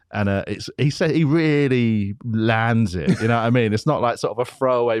 And he said he really lands it. You know what I mean? It's not like sort of a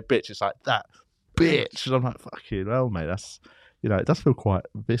throwaway bitch. It's like that bitch. And I'm like, fucking hell, mate. That's, you know, it does feel quite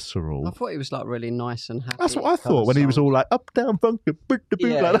visceral. I thought he was like really nice and happy. That's what I thought when he was all like up, down, funk, like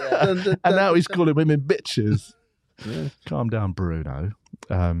that. And now he's calling women bitches. Yeah. Calm down, Bruno.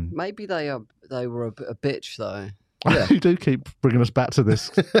 Maybe they were a bitch though. You do keep bringing us back to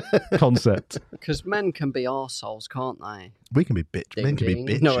this concept. Because men can be arseholes, can't they? We can be bitch. Men can be Ding,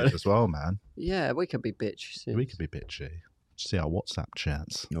 bitches ding. No, as well, man. Yeah, we could be bitches. We could be bitchy. See our WhatsApp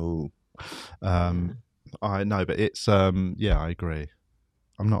chats. Oh. I know, but it's I agree.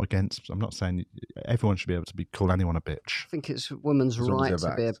 I'm not saying everyone should be able to call anyone a bitch. I think it's a woman's As long right as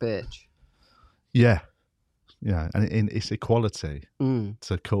to they're be a bitch. Yeah, and it's equality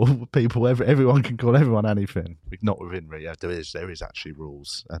to call people. Everyone can call everyone anything. Not within yeah, there is actually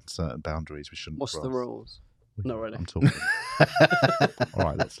rules and certain boundaries we shouldn't. What's cross. the rules? Not really. I'm talking. All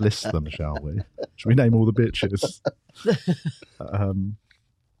right, let's list them, shall we? Should we name all the bitches?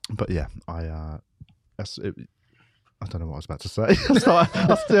 But yeah, I don't know what I was about to say.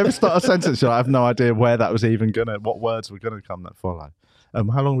 I start a sentence, I have no idea where that was even what words were gonna come that follow.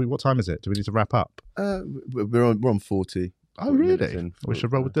 What time is it? Do we need to wrap up? We're on 40. Oh, really? We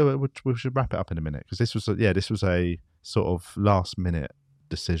should we should wrap it up in a minute because this was a sort of last minute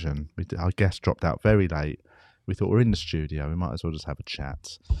decision. Our guest dropped out very late. We thought we're in the studio. We might as well just have a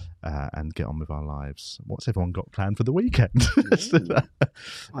chat and get on with our lives. What's everyone got planned for the weekend?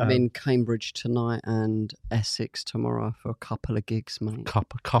 I'm in Cambridge tonight and Essex tomorrow for a couple of gigs, mate.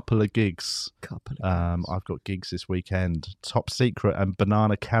 Couple of gigs. I've got gigs this weekend. Top Secret and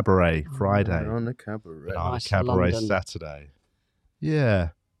Banana Cabaret Friday. Banana Cabaret. Banana Nice Cabaret London. Saturday. Yeah,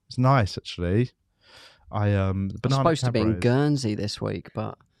 it's nice actually. I'm supposed to be in Guernsey this week,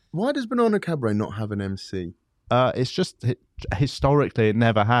 but Why does Banana Cabaret not have an MC? It's just historically it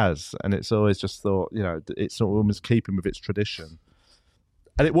never has, and it's always just thought it's sort of almost keeping with its tradition,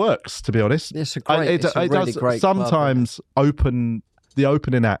 and it works. To be honest, it's a great. It's a really great club. Sometimes the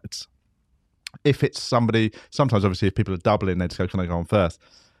opening act. If it's somebody, sometimes obviously if people are doubling, they just go, "Can I go on first?"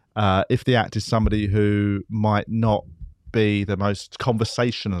 If the act is somebody who might not be the most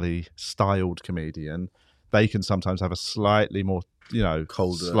conversationally styled comedian, they can sometimes have a slightly more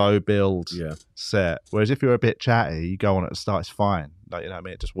colder, slow build set. Whereas if you're a bit chatty, you go on at the start, it's fine. Like,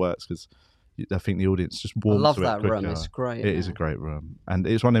 it just works because I think the audience just warms to it. I love that quicker. room. It's great. It is a great room. And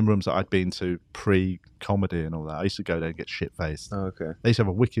it's one of them rooms that I'd been to pre-comedy and all that. I used to go there and get shit-faced. Oh, okay. They used to have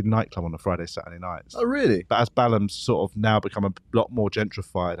a wicked nightclub on the Friday, Saturday nights. Oh, really? But as Balham's sort of now become a lot more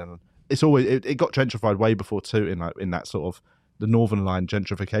gentrified, and it's always it got gentrified way before Tooting, like in that sort of the Northern Line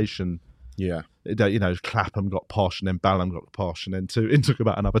gentrification. Yeah. Clapham got posh and then Balham got posh and then Tooting took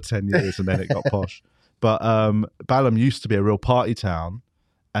about another 10 years and then it got posh. But Balham used to be a real party town,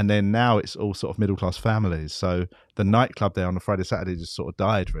 and then now it's all sort of middle-class families. So the nightclub there on the Friday, Saturday just sort of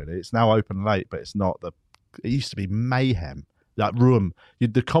died, really. It's now open late, but it's not it used to be mayhem. That room,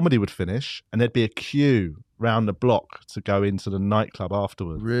 the comedy would finish and there'd be a queue round the block to go into the nightclub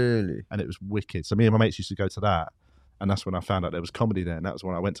afterwards. Really? And it was wicked. So me and my mates used to go to that. And that's when I found out there was comedy there, and that was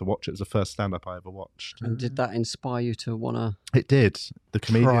when I went to watch it. It was the first stand-up I ever watched. And did that inspire you to want to? It did. The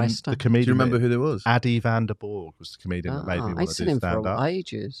comedian. stand-up? The comedian. Do you remember who there was? Addy van der Borg was the comedian that made me I want ain't to seen do him for stand-up.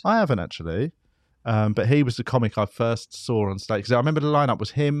 ages. I haven't actually. But he was the comic I first saw on stage. 'Cause I remember the lineup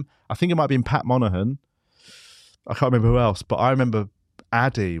was him. I think it might have been Pat Monahan. I can't remember who else, but I remember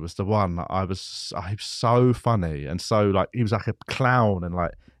Addy was the one. He was so funny and so like he was like a clown, and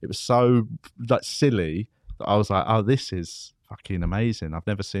like it was so like silly that I was like, oh, this is fucking amazing. I've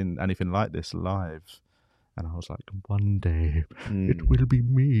never seen anything like this live. And I was like, one day it will be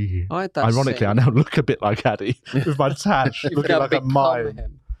me. I had that Ironically, scene. I now look a bit like Addy with my tash, You've looking got like a become mime.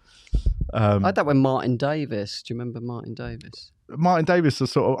 him. I had that with Martin Davis. Do you remember Martin Davis? Martin Davis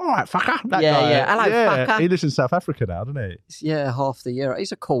was sort of, all right, fucker. That Yeah, guy. yeah. Hello, fucker. He lives in South Africa now, doesn't he? Yeah, half the year.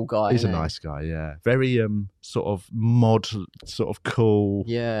 He's a cool guy. He's a isn't he? nice guy, yeah. Very sort of mod, sort of cool.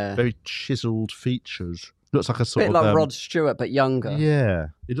 Yeah. Very chiseled features. Looks like a sort Bit of like Rod Stewart, but younger. Yeah,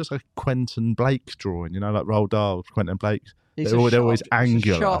 it looks like a Quentin Blake drawing. You know, like Roald Dahl, Quentin Blake. He's They're always he's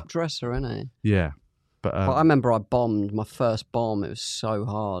angular. a sharp dresser, isn't he? Yeah, but I remember I bombed my first bomb. It was so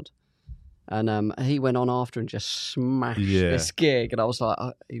hard. And he went on after and just smashed this gig. And I was like,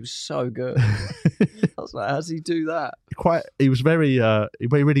 he was so good. I was like, how does he do that? He was very, he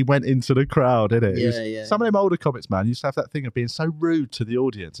really went into the crowd, didn't he? Yeah. Some of them older comics, man, used to have that thing of being so rude to the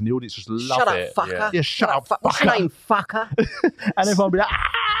audience, and the audience just love Shut up, it. fucker. Yeah, shut up, What's your fucker. name, fucker? And everyone would be like,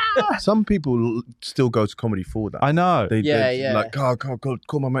 ah! Some people still go to comedy for that. I know. They Yeah. like, God,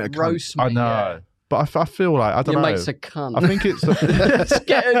 call my mate a cunt. Roast me. I know. Yeah. But I feel like, I don't Your know. mate's a cunt. I think it's... Just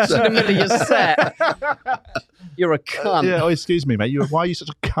get into the middle of your set. You're a cunt. Yeah, oh, excuse me, mate. Why are you such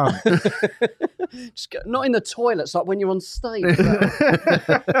a cunt? Just not in the toilets, like when you're on stage.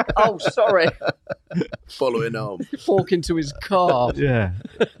 Oh, sorry. Following home. Walk into his car. Yeah.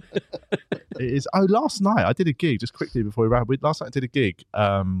 It is. Oh, last night I did a gig, just quickly before we wrap. Last night I did a gig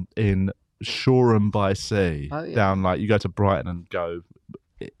in Shoreham by Sea. Oh, yeah. Down, like, you go to Brighton and go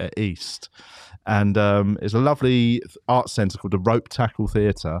east. And it's a lovely art centre called the Rope Tackle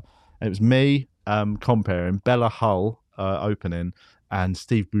Theatre. And it was me, comparing, Bella Hull opening, and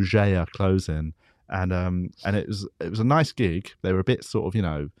Steve Bougea closing. And it was a nice gig. They were a bit sort of, you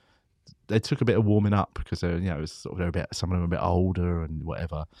know, they took a bit of warming up because they were, you know, it was sort of some of them were a bit older and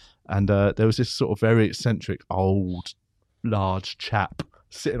whatever. And there was this sort of very eccentric old large chap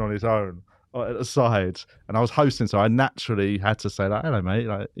sitting on his own at the side, and I was hosting, so I naturally had to say like, "Hello, mate.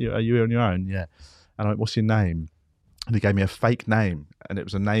 Like, are you on your own?" Yeah. And I went, "What's your name?" And he gave me a fake name, and it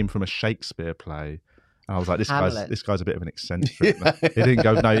was a name from a Shakespeare play. And I was like, "This guy's a bit of an eccentric." He didn't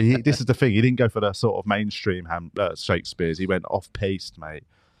go. No, this is the thing. He didn't go for the sort of mainstream Shakespeare's. He went off piste, mate.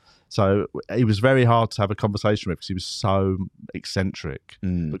 So he was very hard to have a conversation with because he was so eccentric,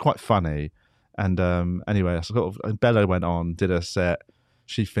 but quite funny. And anyway, Bella went on, did her set.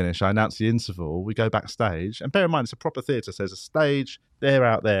 She finished. I announced the interval. We go backstage. And bear in mind, it's a proper theatre. So there's a stage. They're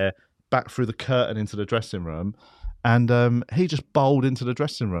out there, back through the curtain into the dressing room. And he just bowled into the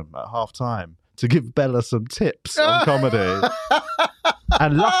dressing room at half time to give Bella some tips on comedy.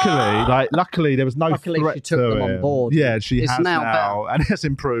 And luckily, there was no threat she took to them him. on board. Yeah, she It's has now now, and it's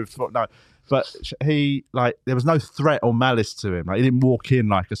improved. No, but there was no threat or malice to him. Like, he didn't walk in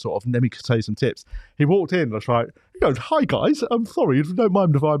like a sort of, let me tell you some tips. He walked in, was like, he goes, "Hi guys, I'm sorry, if you don't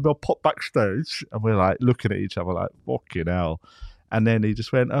mind if I'll pop backstage." And we're like looking at each other like, fucking hell. And then he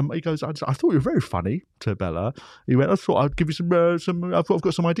just went, he goes, I thought you were very funny, to Bella. He went, I thought I'd give you some I've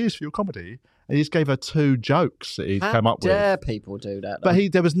got some ideas for your comedy. And he just gave her 2 jokes that he'd come up with. How dare people do that?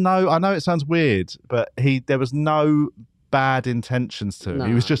 But there was no, I know it sounds weird, but there was no bad intentions to him. No.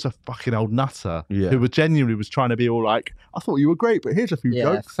 He was just a fucking old nutter who genuinely was trying to be all like, "I thought you were great, but here's a few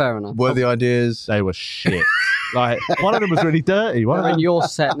jokes." Fair enough. Were the ideas? They were shit. Like, one of them was really dirty. They're in your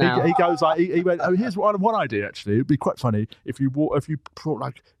set now. He goes like, he went, "Oh, here's one idea. Actually, it'd be quite funny if you put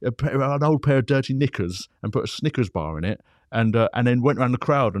like an old pair of dirty knickers and put a Snickers bar in it." And then went around the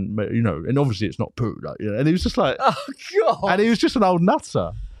crowd and, you know, and obviously it's not poo, like, you know, and he was just like, oh god, and he was just an old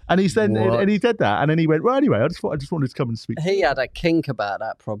nutter, and he did that, and then he went, "Well, anyway, I just wanted to come and speak." He had a kink about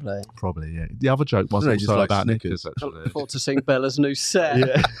that, probably. Probably, yeah. The other joke was just also like about Snickers. knickers, actually. Thought to sing Bella's new set.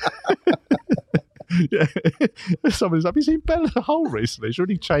 Yeah. Yeah. Somebody's like, "Have you seen Bella Hull recently? She's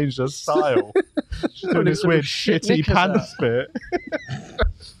really changed her style. She's doing this weird shitty pants bit."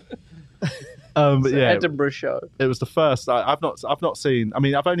 But yeah, Edinburgh show. It was the first. I've not seen. I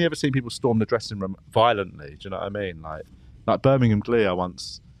mean, I've only ever seen people storm the dressing room violently. Do you know what I mean? Like Birmingham Glee. I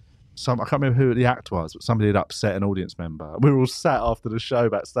once I can't remember who the act was, but somebody had upset an audience member. We were all sat after the show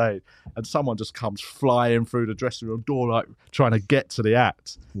backstage, and someone just comes flying through the dressing room door, like trying to get to the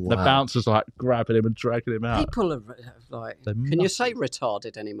act. Wow. The bouncers like grabbing him and dragging him out. People are like, can you say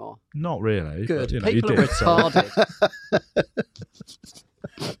retarded anymore? Not really. Good. But, you know, People you are did, so. retarded.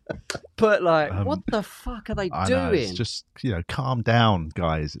 But like, what the fuck are they I doing? know, it's just, calm down,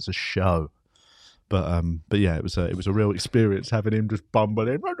 guys. It's a show. But yeah, it was a real experience having him just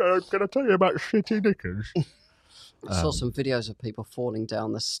bumbling. I'm going to tell you about shitty knickers. I saw some videos of people falling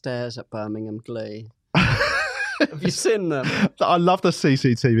down the stairs at Birmingham Glee. Have you seen them? I love the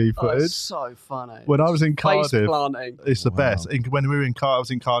CCTV Oh, footage. it's so funny. When I was in Face Cardiff, planting. it's the best. When we were in Cardiff, I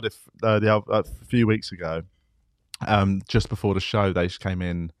was in Cardiff a few weeks ago. Just before the show, they came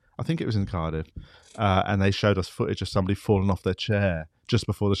in. I think it was in Cardiff, and they showed us footage of somebody falling off their chair just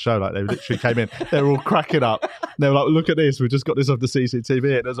before the show. Like, they literally came in, they were all cracking up. They were like, "Look at this! We just got this off the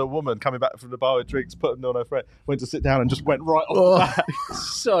CCTV." And there's a woman coming back from the bar with drinks, putting on her friend, went to sit down and just went right off the back.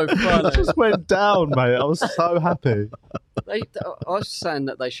 So funny. Just went down, mate. I was so happy. I was saying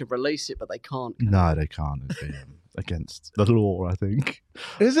that they should release it, but they can't. No, they can't. It'd be against the law, I think.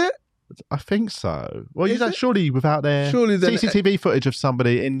 Is it? I think so. Well, Is it? surely without their Surely then- CCTV footage of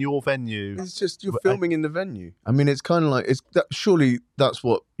somebody in your venue. It's just you're filming in the venue. I mean, it's kind of like surely that's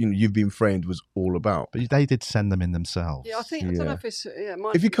what you've been framed was all about. But they did send them in themselves. Yeah, I don't know if it's. Yeah, it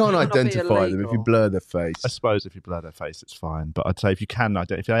might, If you can't it might not be identify them, if you illegal. blur their face, I suppose if you blur their face, it's fine. But I'd say if you can,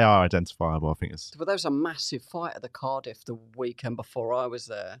 if they are identifiable, I think it's. But there was a massive fight at the Cardiff the weekend before I was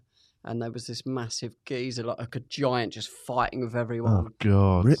there, and there was this massive geezer, like a giant, just fighting with everyone. Oh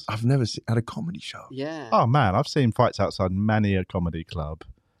God! I've never seen at a comedy show. Yeah. Oh man, I've seen fights outside many a comedy club.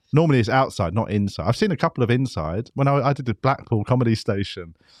 Normally it's outside, not inside. I've seen a couple of inside. When I did the Blackpool Comedy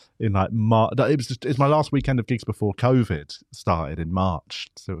Station in like March, it was my last weekend of gigs before COVID started in March,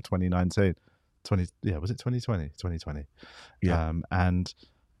 so 2019. Was it 2020? 2020. Yeah. And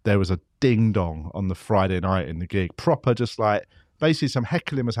there was a ding dong on the Friday night in the gig. Proper, just like basically some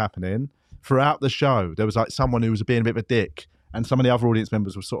heckling was happening throughout the show. There was like someone who was being a bit of a dick, and some of the other audience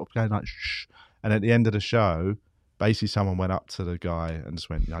members were sort of going like shh. And at the end of the show, basically someone went up to the guy and just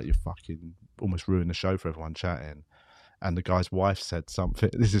went like, "You fucking almost ruined the show for everyone chatting." And the guy's wife said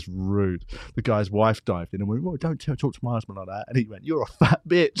something. This is rude. The guy's wife dived in and went, "Well, don't talk to my husband like that." And he went, "You're a fat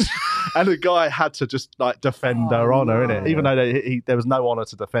bitch." And the guy had to just like defend her honour, innit? Even though there was no honour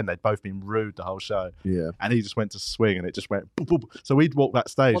to defend, they'd both been rude the whole show. Yeah. And he just went to swing, and it just went. Boop, boop. So we'd walk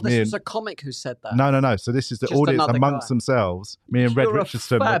backstage. Well, this was a comic who said that. No. So this is the Just audience another amongst guy. themselves. Me and Red You're a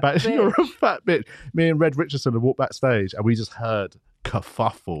Richardson. fat You're a bitch. fat bitch. Me and Red Richardson would walk backstage, and we just heard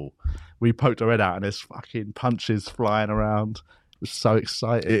kerfuffle. We poked our head out, and there's fucking punches flying around. It was so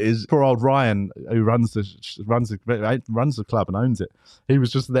exciting. It is. Poor old Ryan, who runs the club and owns it. He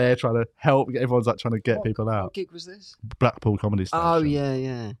was just there trying to help. Everyone's like trying to get people out. What gig was this? Blackpool Comedy Station. Oh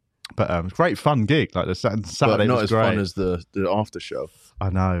yeah. But great fun gig. Like the Saturday but not was as great. fun as the after show. I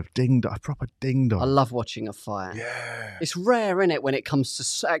know. A proper ding dong. I love watching a fight. Yeah. It's rare, isn't it, when it comes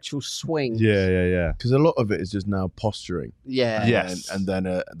to actual swing? Yeah. Because a lot of it is just now posturing. Yeah. Yes. And then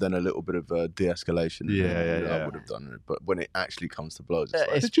a little bit of de-escalation. Yeah. I would have done it, but when it actually comes to blows, it's like,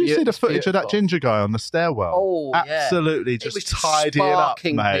 It's Did you see the it's footage of that beautiful. ginger guy on the stairwell? Oh, yeah. Absolutely, It just was just tidying up,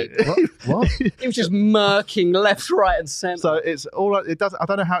 sparking mate. people. what? He was just murking left, right, and centre. So it's all it does. I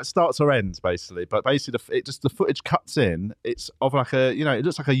don't know how it starts or ends, basically, but basically the footage cuts in. It's of like it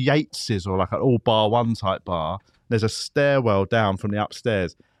looks like a Yates's or like an all bar one type bar. There's a stairwell down from the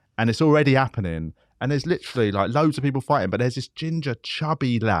upstairs, and it's already happening. And there's literally like loads of people fighting, but there's this ginger,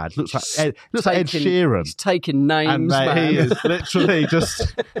 chubby lad. Looks like Ed Sheeran. He's taking names, And mate, man. he is literally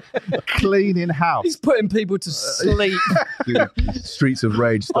just cleaning house. He's putting people to sleep. Streets of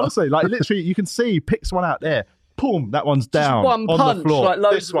Rage stuff. Honestly, like literally, you can see he picks one out there. Boom, that one's down Just one on punch, the floor. like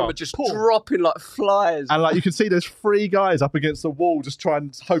loads This of them one, are just boom. dropping like flies. And like you can see, there's 3 guys up against the wall, just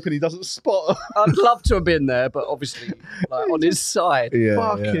hoping he doesn't spot. I'd love to have been there, but obviously, like on his side.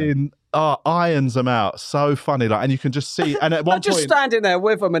 Fucking irons them out. So funny, like, and you can just see. And at one I'm just point, standing there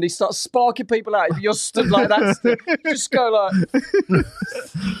with him, and he starts sparking people out. If you're stood like that, still, just go like,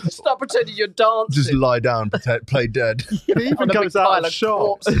 stop pretending you're dancing. Just lie down, play dead. he even On a goes big out pile a of shot.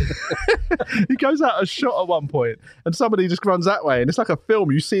 corpses. He goes out a shot at one point, and somebody just runs that way, and it's like a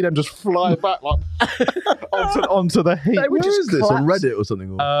film. You see them just fly back like onto the heat. They were Where just is this on collapsing. Reddit or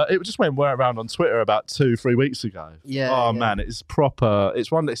something? It just went around on Twitter about 2-3 weeks ago. Yeah, Oh yeah. man, it's proper.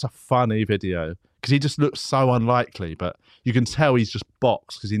 It's a funny video because he just looks so unlikely, but you can tell he's just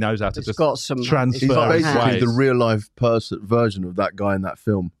boxed because he knows how to He's just got some- transfer He's his basically ways. the real life version of that guy in that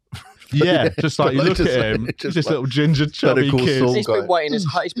film. Yeah, just like you look Just at him, like- just just little ginger chubby Better Call kid. Saul. He's been guy. waiting.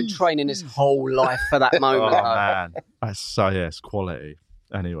 He's been training his whole life for that moment. Oh though. man, that's so it's quality.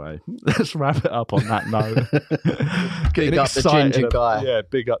 Anyway, let's wrap it up on that note. Big up the ginger guy. Yeah,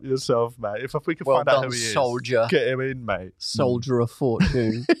 big up yourself, mate. If we can Well find out done, who he is, soldier. get him in, mate. Soldier of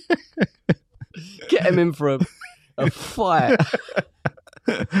fortune. Get him in for a fight.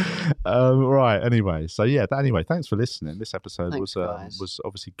 Right. Anyway, so yeah. Anyway, thanks for listening. This episode Thanks, guys. was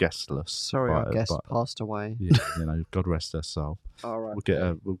obviously guestless. Sorry, our guest passed away. Yeah, God rest her soul. All right.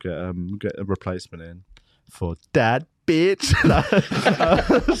 We'll get a replacement in for Dad, bitch.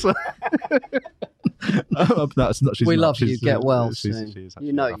 No, it's not. She's We not. love you. She's, Get well she's soon. actually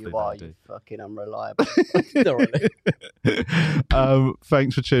You know a lovely you are. lady. You fucking unreliable. Thoroughly.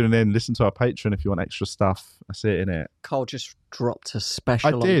 Thanks for tuning in. Listen to our Patreon if you want extra stuff. I see it in it. Cole just dropped a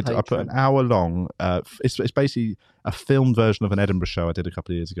special. I did. On I put an hour long. It's basically a filmed version of an Edinburgh show I did a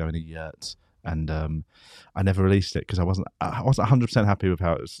couple of years ago in a yurt, and I never released it because I wasn't 100% happy with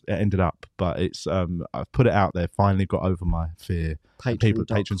how it ended up. But it's I've put it out there. Finally got over my fear.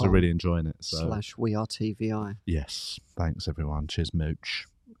 Patrons are really enjoying it. So. /WeAreTVI. Yes. Thanks everyone. Cheers, mooch.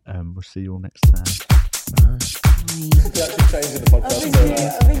 We'll see you all next time.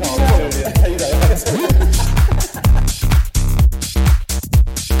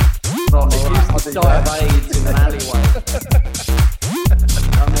 Dive AIDS in an alleyway.